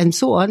and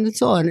so on and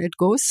so on. It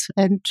goes.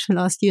 And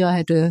last year I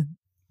had a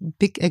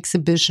big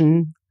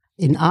exhibition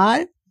in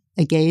Arles.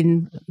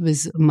 Again,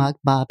 with Mark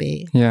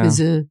Barbie, with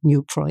a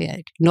new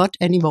project. Not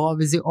anymore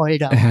with the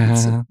older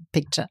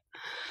picture.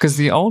 Because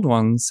the old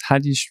ones,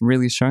 had you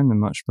really shown them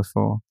much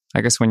before?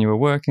 I guess when you were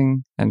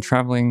working and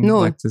traveling? No,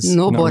 like this,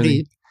 nobody.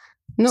 Really.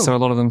 No. So a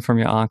lot of them from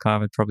your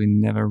archive had probably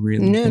never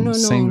really been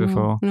seen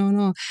before.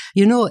 No.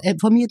 You know,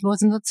 for me it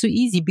was not so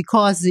easy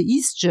because the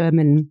East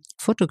German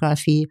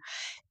photography,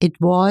 it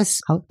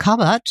was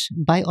covered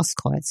by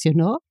Ostkreuz, you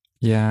know?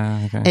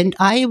 Yeah, okay. And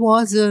I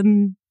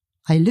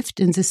lived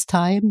in this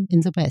time in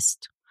the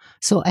West.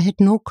 So I had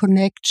no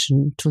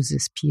connection to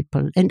these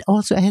people. And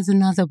also I had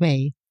another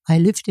way. I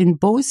lived in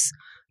both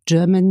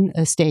German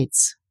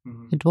states.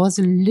 Mm-hmm. It was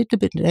a little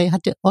bit, I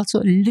had also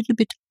a little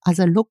bit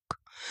other look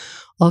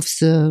of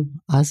the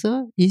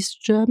other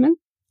East German,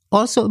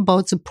 also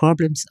about the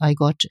problems I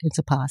got in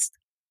the past.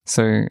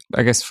 So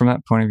I guess from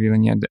that point of view,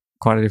 then you had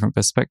quite a different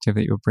perspective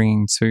that you were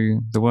bringing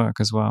to the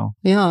work as well.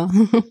 Yeah.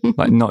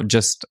 Like not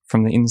just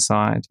from the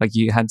inside, like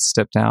you had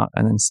stepped out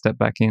and then stepped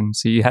back in.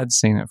 So you had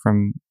seen it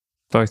from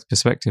both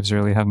perspectives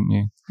really, haven't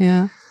you?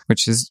 Yeah.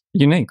 Which is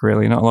unique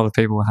really. Not a lot of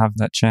people have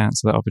that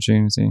chance, that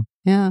opportunity.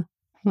 Yeah.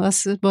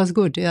 It was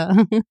good, yeah.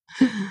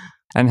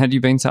 And had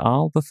you been to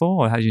Arles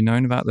before, or had you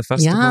known about the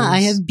festivals? Yeah, I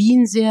have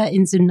been there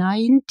in the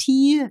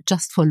 90s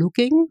just for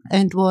looking,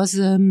 and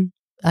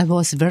I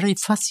was very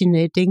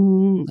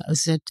fascinating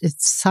that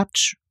it's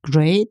such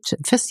great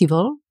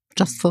festival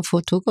just for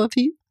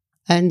photography.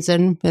 And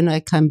then when I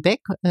came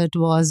back, it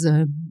was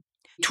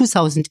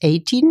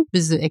 2018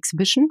 with the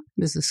exhibition,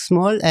 with a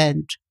small,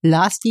 and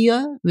last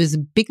year with a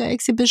bigger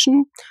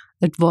exhibition.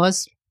 It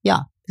was,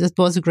 that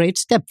was a great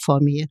step for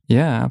me.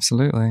 Yeah,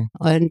 absolutely.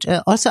 And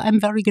also I'm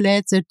very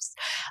glad that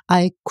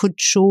I could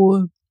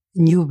show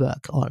new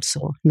work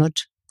also, not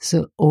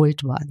the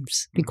old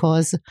ones,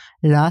 because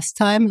last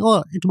time,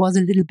 it was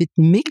a little bit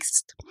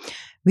mixed.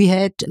 We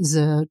had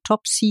the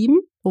top theme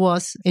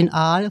was in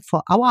Arles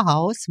for our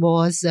house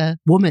was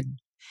woman.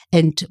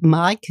 And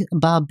Marc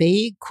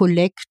Barbet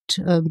collect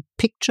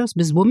pictures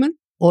with women,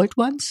 old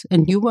ones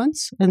and new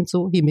ones. And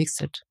so he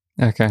mixed it.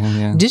 Okay,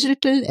 yeah.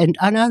 Digital and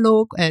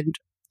analog and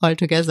all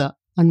together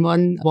on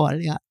one wall,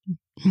 yeah.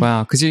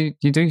 Wow, because you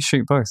do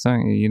shoot both,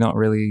 don't you? You're not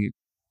really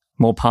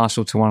more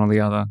partial to one or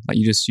the other. Like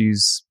you just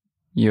use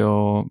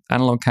your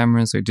analog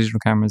cameras or digital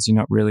cameras. You're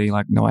not really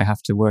like, no, I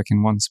have to work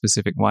in one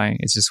specific way.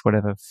 It's just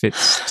whatever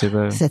fits to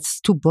the...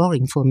 That's too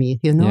boring for me,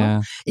 you know?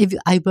 Yeah. If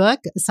I work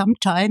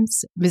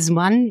sometimes with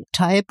one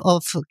type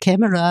of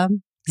camera,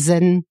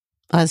 then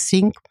I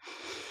think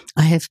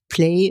I have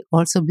play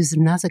also with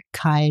another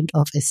kind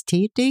of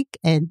aesthetic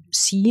and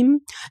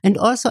theme. And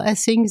also I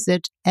think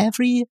that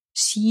every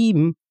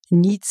theme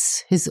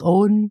needs his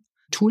own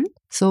tool.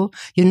 So,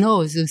 you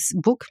know, this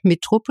book,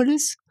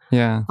 Metropolis,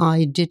 yeah,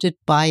 I did it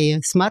by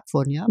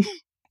smartphone, yeah.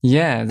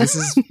 Yeah, this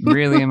is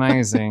really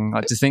amazing.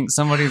 Like to think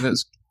somebody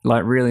that's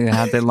like really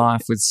had their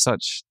life with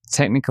such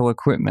technical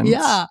equipment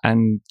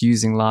and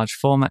using large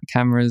format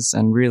cameras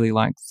and really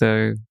like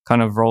the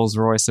kind of Rolls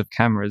Royce of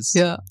cameras.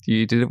 Yeah.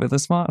 You did it with a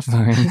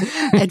smartphone.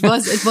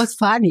 It was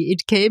funny.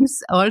 It came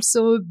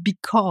also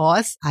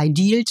because I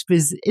dealt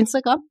with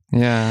Instagram.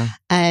 Yeah.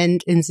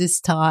 And in this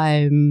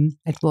time,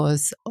 it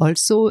was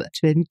also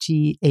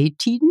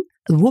 2018,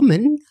 a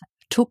woman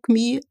took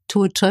me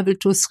to travel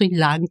to Sri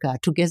Lanka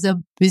together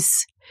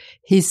with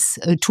his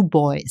two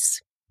boys.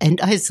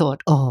 And I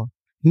thought,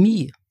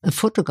 me, a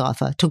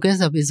photographer,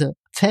 together with a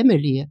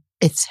family,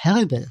 it's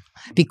terrible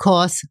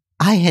because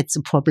I had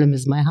the problem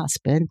with my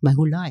husband my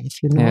whole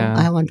life, you know. Yeah.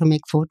 I want to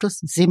make photos.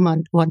 They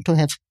want to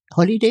have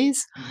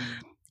holidays.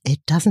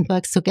 It doesn't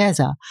work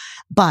together.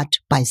 But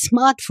by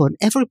smartphone,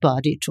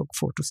 everybody took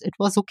photos. It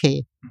was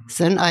okay.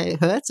 Then I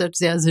heard that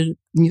there's a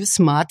new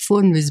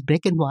smartphone with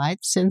black and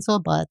white sensor,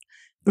 but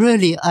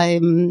really, I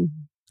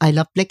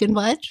love black and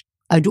white.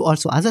 I do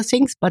also other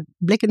things, but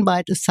black and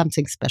white is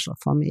something special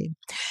for me.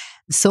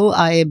 So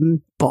I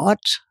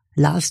bought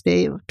last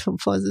day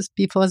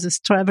before this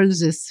travel,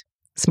 this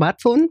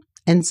smartphone.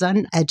 And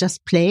then I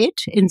just played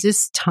in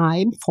this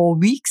time for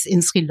weeks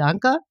in Sri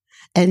Lanka.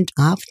 And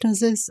after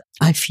this,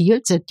 I feel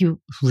that you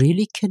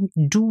really can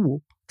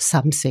do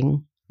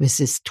something with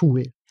this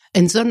tool.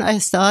 And then I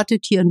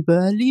started here in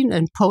Berlin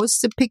and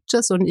post the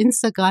pictures on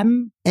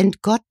Instagram and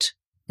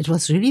it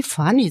was really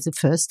funny. The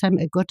first time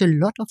I got a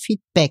lot of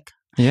feedback.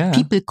 Yeah.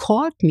 People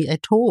called me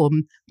at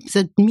home.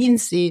 That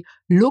means they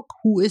look,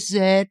 who is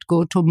that?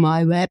 Go to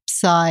my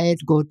website,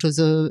 go to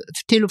the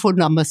telephone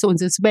number, so in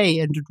this way.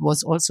 And it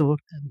was also a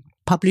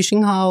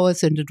publishing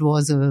house and it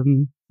was a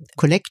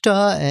collector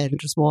and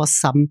it was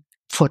some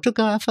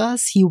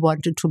photographers. He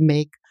wanted to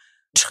make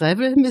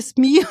travel with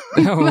me.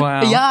 Oh,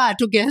 wow. Yeah,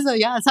 together.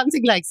 Yeah,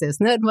 something like this.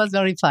 No? It was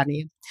very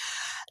funny.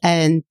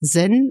 And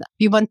then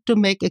we wanted to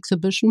make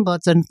exhibition,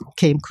 but then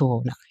came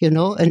Corona, you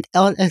know, and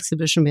all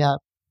exhibition were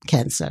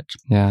cancelled.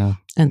 Yeah.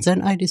 And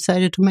then I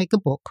decided to make a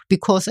book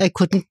because I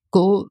couldn't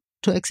go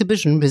to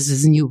exhibition with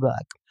this new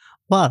work.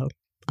 Well,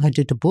 I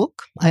did a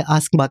book. I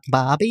asked Marc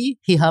Barbet.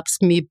 He helps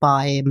me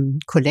by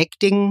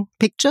collecting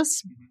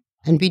pictures.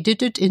 And we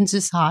did it in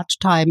this hard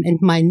time. And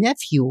my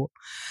nephew,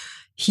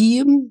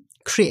 he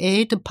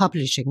create a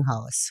publishing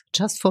house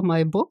just for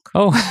my book.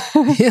 Oh.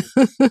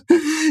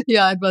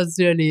 Yeah, it was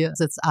really,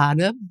 that's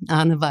Arne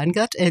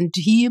Weingart. And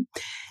he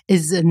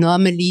is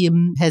normally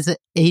has an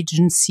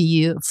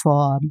agency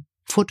for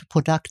photo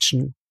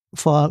production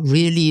for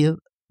really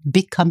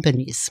big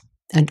companies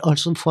and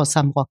also for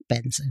some rock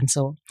bands and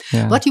so.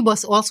 Yeah. But he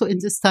was also in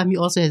this time, he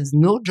also has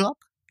no job,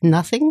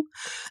 nothing.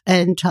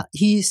 And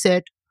he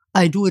said,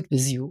 I do it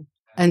with you.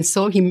 And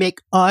so he make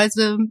all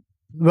the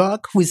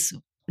work with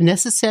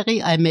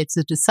necessary. I made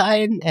the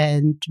design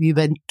and we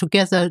went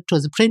together to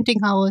the printing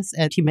house,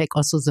 and he make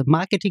also the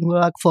marketing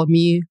work for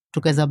me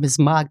together with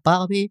Mark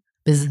Barbie,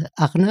 with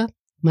Arne,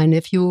 my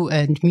nephew,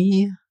 and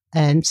me.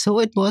 And so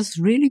it was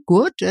really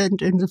good.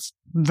 And in the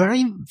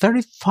very,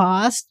 very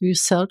fast, we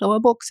sold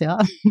our books.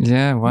 Yeah.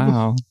 Yeah.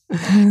 Wow.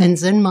 And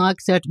then Mark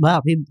said,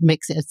 well, we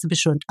make the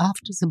exhibition. And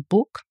after the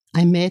book,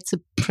 I made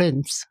the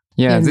prints.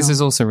 Yeah. This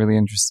is also really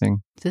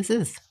interesting.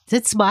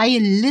 That's why a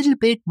little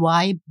bit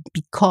why,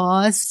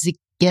 because the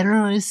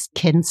galleries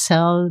can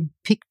sell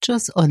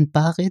pictures on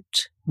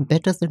Barrett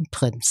better than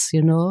prints,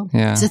 you know?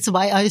 Yeah. That's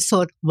why I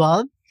thought,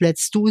 well,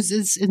 let's do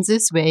this in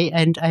this way.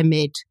 And I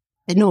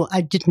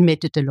didn't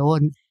make it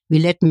alone.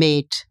 We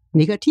made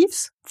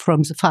negatives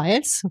from the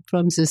files,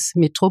 from this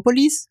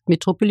Metropolis.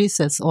 Metropolis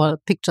has all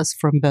pictures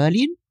from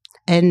Berlin.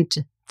 And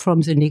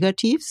from the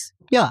negatives,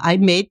 I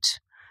made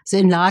the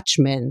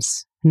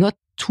enlargements, not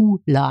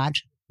too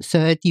large,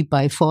 30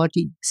 by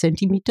 40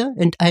 centimeter.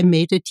 And I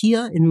made it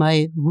here in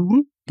my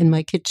room, in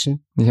my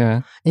kitchen.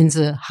 Yeah. In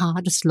the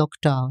hardest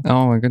lockdown.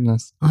 Oh my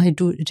goodness. I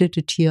did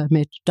it here. I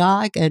made it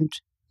dark and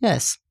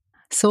yes.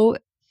 So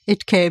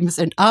it came.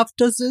 And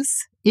after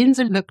this, in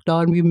the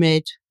lockdown, we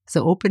made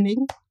the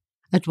opening.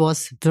 It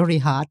was very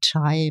hard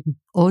time.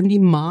 Only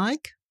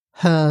Mark,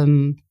 her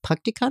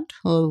Praktikant,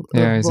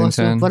 was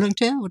a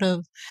volunteer,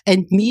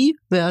 and me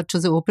were to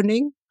the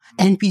opening.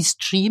 And we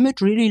stream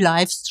it, really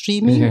live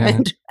streaming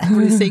and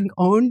everything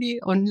only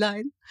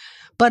online.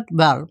 But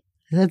well,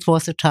 that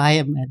was a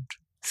time, and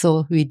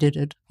so we did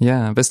it.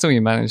 Yeah, but still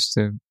you managed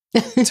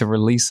to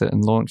release it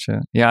and launch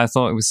it. Yeah, I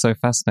thought it was so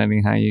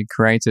fascinating how you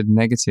created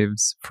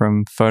negatives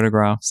from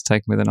photographs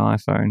taken with an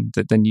iPhone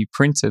that then you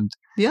printed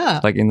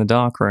like in the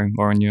darkroom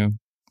or in your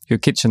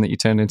kitchen that you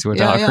turned into a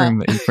darkroom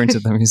that you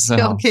printed them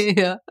yourself.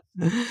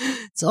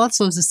 It's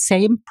also the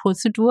same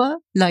procedure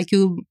like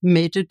you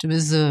made it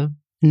with a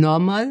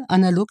normal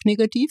analog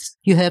negatives.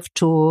 You have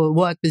to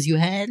work with your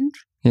hand.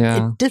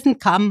 Yeah. It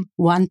didn't come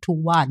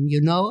 1-to-1,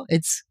 you know?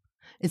 It's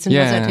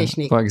another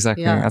technique. Well,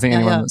 exactly. I think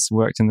anyone that's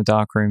worked in the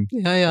darkroom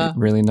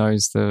really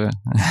knows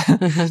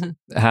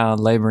how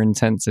labor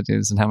intense it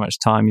is and how much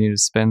time you need to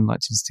spend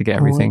just to get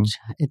everything.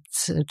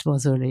 It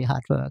was really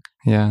hard work.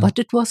 Yeah. But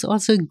it was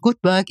also good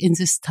work in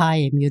this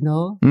time, you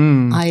know?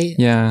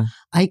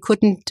 I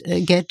couldn't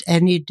get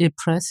any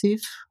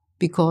depressive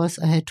because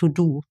I had to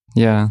do.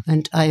 Yeah.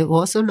 And I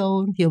was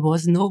alone. There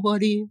was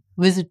nobody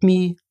visit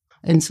me.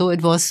 And so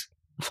it was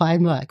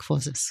fine work for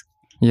this.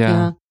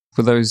 Yeah.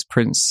 Were those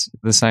prints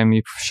the same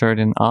you showed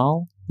in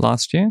Arles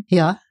last year?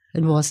 Yeah,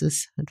 it was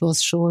this. It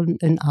was shown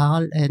in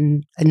Arles.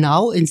 And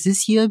now in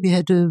this year, we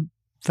had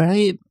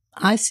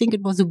I think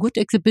it was a good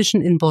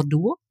exhibition in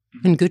Bordeaux,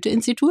 in Goethe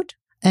Institute.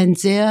 And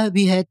there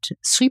we had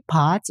 3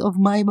 parts of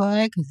my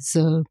work.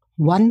 The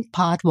one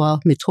part was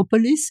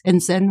Metropolis,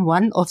 and then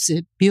one of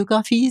the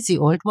biography, the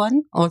old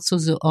one, also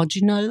the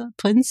original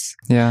prints.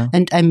 Yeah.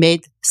 And I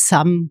made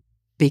some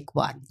big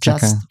one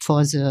just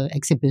for the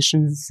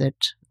exhibitions. That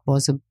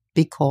was a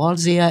big hall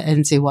there,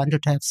 and they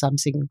wanted to have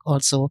something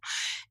also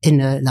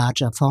in a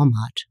larger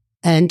format.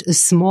 And a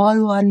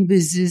small one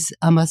with this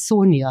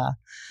Amazonia,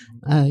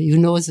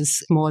 this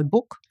small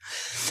book.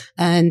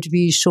 And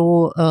we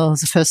show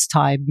the first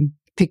time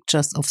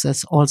pictures of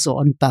this also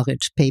on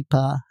Barrett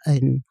paper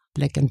in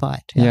black and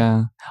white.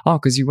 Yeah. Oh,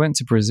 because you went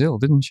to Brazil,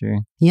 didn't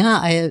you? Yeah,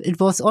 I had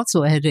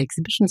an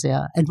exhibition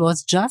there. It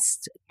was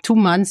just 2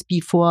 months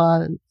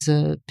before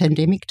the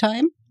pandemic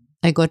time.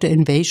 I got an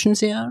invasion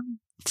there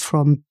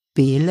from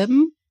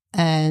Belem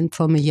and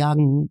from a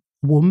young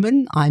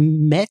woman I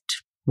met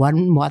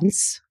 1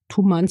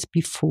 month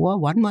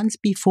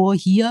before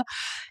here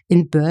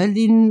in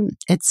Berlin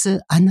at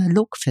the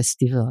Analog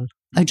Festival.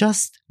 I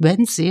just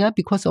went there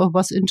because I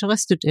was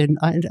interested in,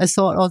 and I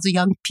saw all the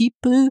young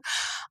people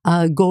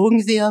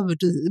going there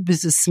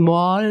with a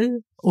small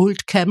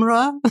old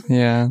camera,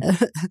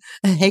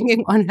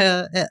 hanging on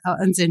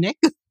the neck,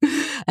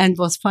 and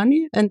was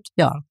funny. And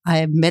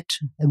I met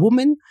a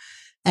woman,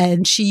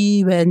 and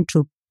she went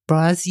to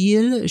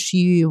Brazil.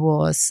 She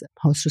was,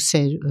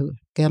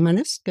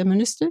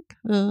 Germanistic.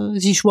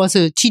 She was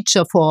a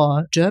teacher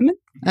for German,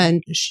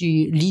 and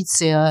she leads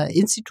their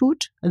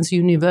institute and the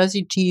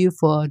university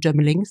for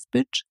German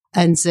language.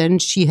 And then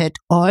she had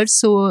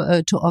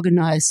also to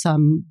organize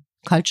some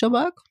culture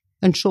work.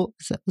 And so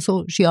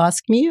she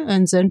asked me,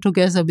 and then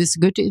together with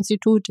Goethe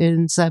Institute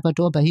in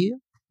Salvador Bahia,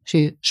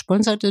 she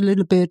sponsored a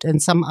little bit,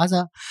 and some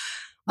other,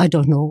 I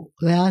don't know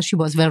where. She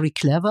was very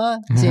clever.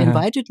 They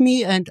invited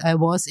me, and I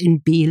was in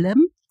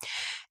Belem.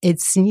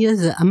 It's near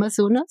the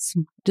Amazonas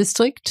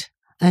district.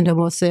 and I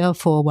was there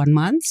for 1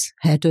 month,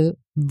 had a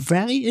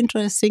very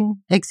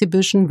interesting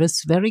exhibition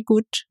with very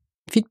good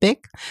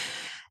feedback.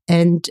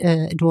 And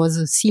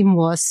the theme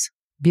was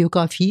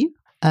biography,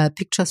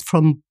 pictures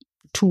from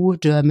 2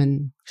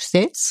 German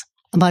states.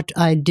 But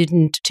I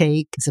didn't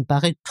take the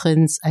Barrett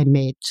prints. I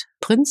made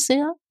prints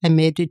there. I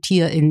made it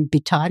here in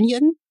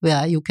Bethanien,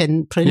 where you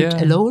can print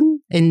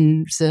alone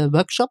in the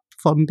workshop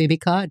from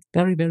BBK.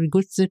 Very, very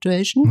good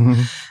situation.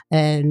 Mm-hmm.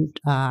 And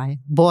I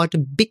bought a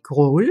big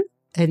roll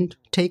and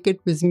take it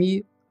with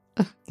me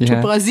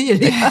to Brazil.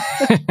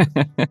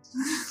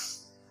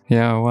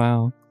 Yeah,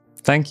 wow.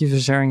 Thank you for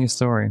sharing your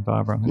story,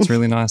 Barbara. It's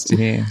really nice to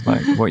hear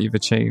what you've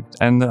achieved,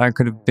 and that I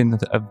could have been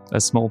a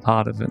small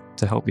part of it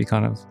to help you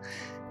kind of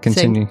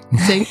continue.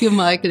 Thank you,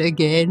 Michael,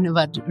 again.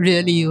 But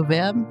really, you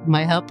were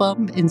my helper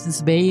in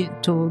this way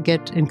to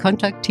get in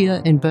contact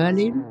here in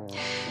Berlin.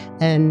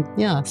 And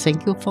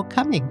thank you for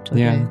coming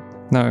today. Yeah,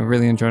 no, I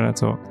really enjoyed our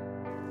talk.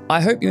 I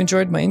hope you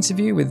enjoyed my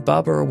interview with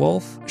Barbara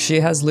Wolff. She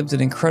has lived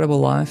an incredible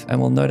life and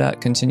will no doubt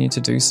continue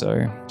to do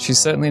so. She's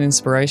certainly an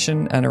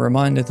inspiration and a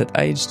reminder that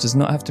age does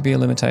not have to be a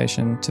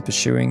limitation to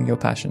pursuing your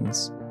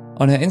passions.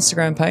 On her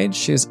Instagram page,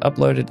 she has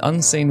uploaded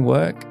unseen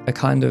work, a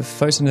kind of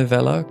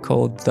fotonovella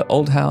called The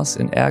Old House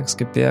in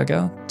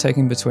Erzgebirge,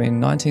 taken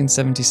between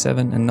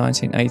 1977 and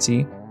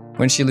 1980,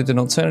 when she lived an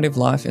alternative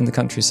life in the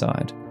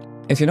countryside.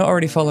 If you're not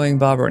already following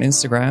Barbara on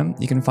Instagram,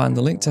 you can find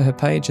the link to her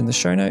page in the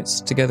show notes,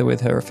 together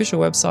with her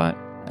official website,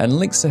 and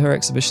links to her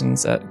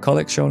exhibitions at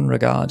Collection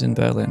Regard in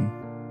Berlin.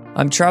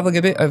 I'm travelling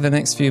a bit over the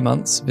next few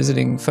months,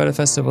 visiting Photo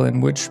Festival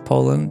in Łódź,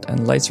 Poland,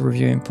 and later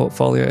reviewing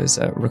portfolios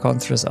at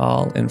Rencontres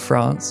Arles in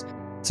France.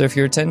 So if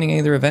you're attending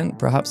either event,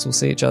 perhaps we'll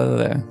see each other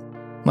there.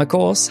 My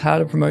course, How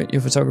to Promote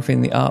Your Photography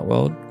in the Art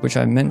World, which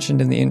I mentioned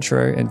in the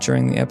intro and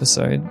during the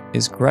episode,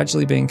 is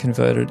gradually being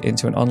converted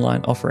into an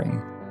online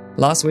offering.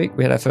 Last week,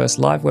 we had our first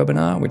live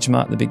webinar, which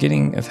marked the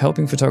beginning of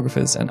helping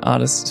photographers and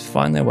artists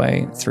find their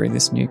way through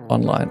this new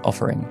online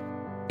offering.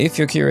 If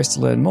you're curious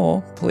to learn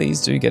more,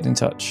 please do get in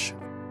touch.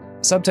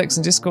 Subtext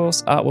and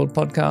Discourse Art World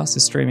Podcast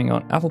is streaming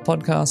on Apple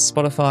Podcasts,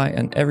 Spotify,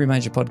 and every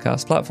major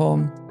podcast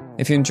platform.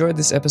 If you enjoyed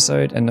this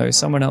episode and know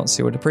someone else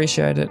who would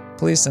appreciate it,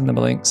 please send them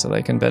a link so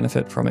they can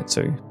benefit from it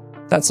too.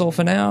 That's all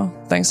for now.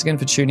 Thanks again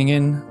for tuning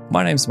in.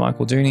 My name's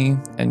Michael Dooney,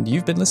 and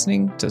you've been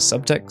listening to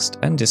Subtext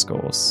and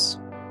Discourse.